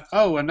thinking about,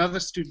 another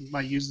student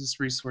might use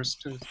this resource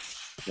too.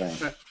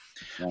 Right.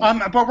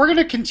 But we're going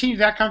to continue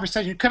that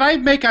conversation. Could I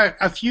make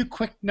a few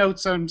quick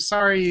notes? I'm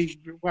sorry.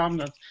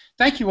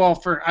 Thank you all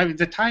for.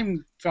 The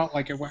time felt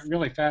like it went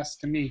really fast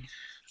to me.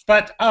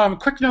 But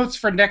quick notes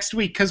for next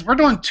week, because we're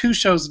doing 2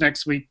 shows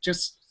next week,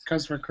 just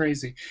because we're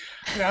crazy.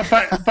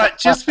 But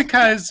just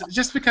because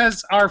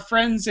our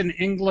friends in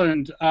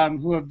England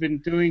who have been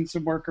doing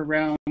some work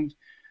around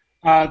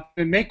the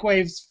Make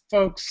Waves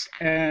folks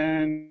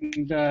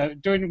and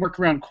doing work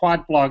around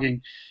quad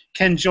blogging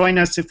can join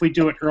us if we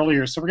do it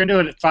earlier. So we're going to do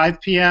it at 5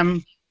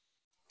 p.m.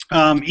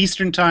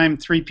 Eastern Time,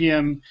 3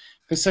 p.m.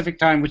 Pacific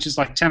Time, which is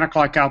like 10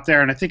 o'clock out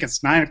there, and I think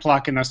it's 9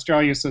 o'clock in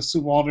Australia, so Sue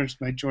Walters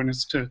might join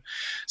us too.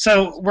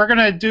 So we're going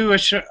to do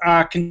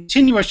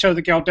continue a show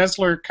that Gail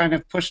Desler kind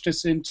of pushed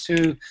us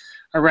into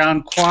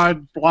around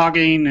quad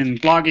blogging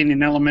and blogging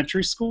in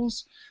elementary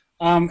schools.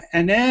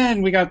 And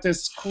then we got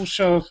this cool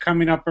show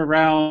coming up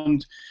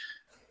around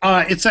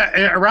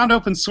around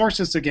open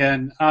sources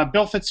again.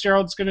 Bill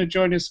Fitzgerald's going to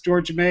join us,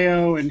 George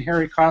Mayo and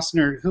Harry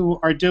Costner, who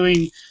are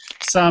doing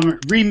some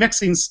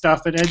remixing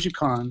stuff at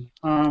EduCon.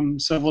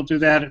 So we'll do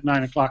that at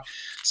 9 o'clock.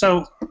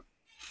 So,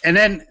 and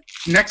then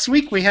next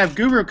week we have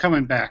Guru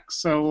coming back.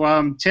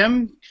 So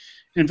Tim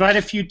invite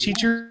a few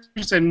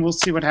teachers, and we'll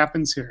see what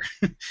happens here.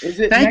 Is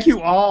it Thank next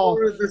you all.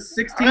 Or the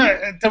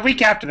 16th? The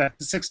week after that,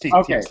 the 16th.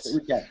 Okay, yes. the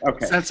weekend. Okay.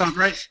 Does that sound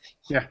right?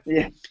 Yeah.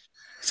 Yeah.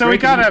 So we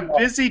Great got to a meet you all.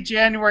 busy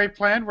January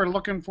planned. We're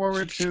looking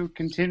forward to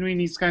continuing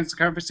these kinds of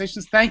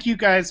conversations. Thank you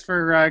guys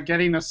for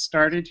getting us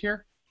started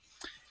here.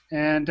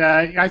 And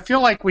I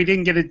feel like we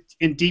didn't get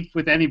in deep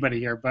with anybody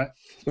here, but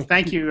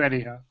thank you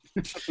anyhow.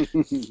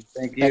 Thank you.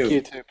 Thank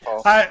you too,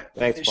 Paul.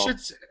 Thanks, Paul.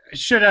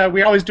 Should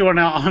we always do on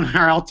our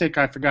outtake?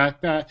 I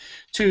forgot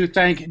to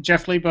thank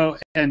Jeff Lebo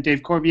and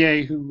Dave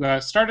Corbier,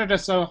 who started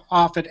us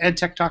off at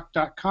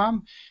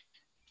edtechtalk.com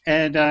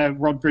and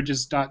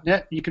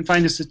worldbridges.net. You can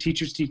find us at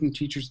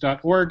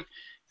teachers.org,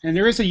 and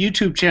there is a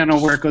YouTube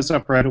channel where it goes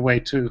up right away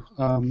too.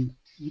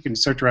 You can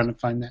search around and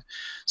find that.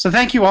 So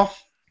thank you all.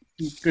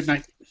 Good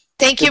night.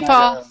 Thank you, Good night,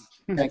 Paul.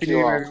 everyone. Thank Good you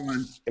night, all.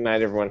 everyone. Good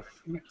night, everyone.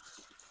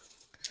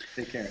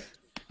 Take care.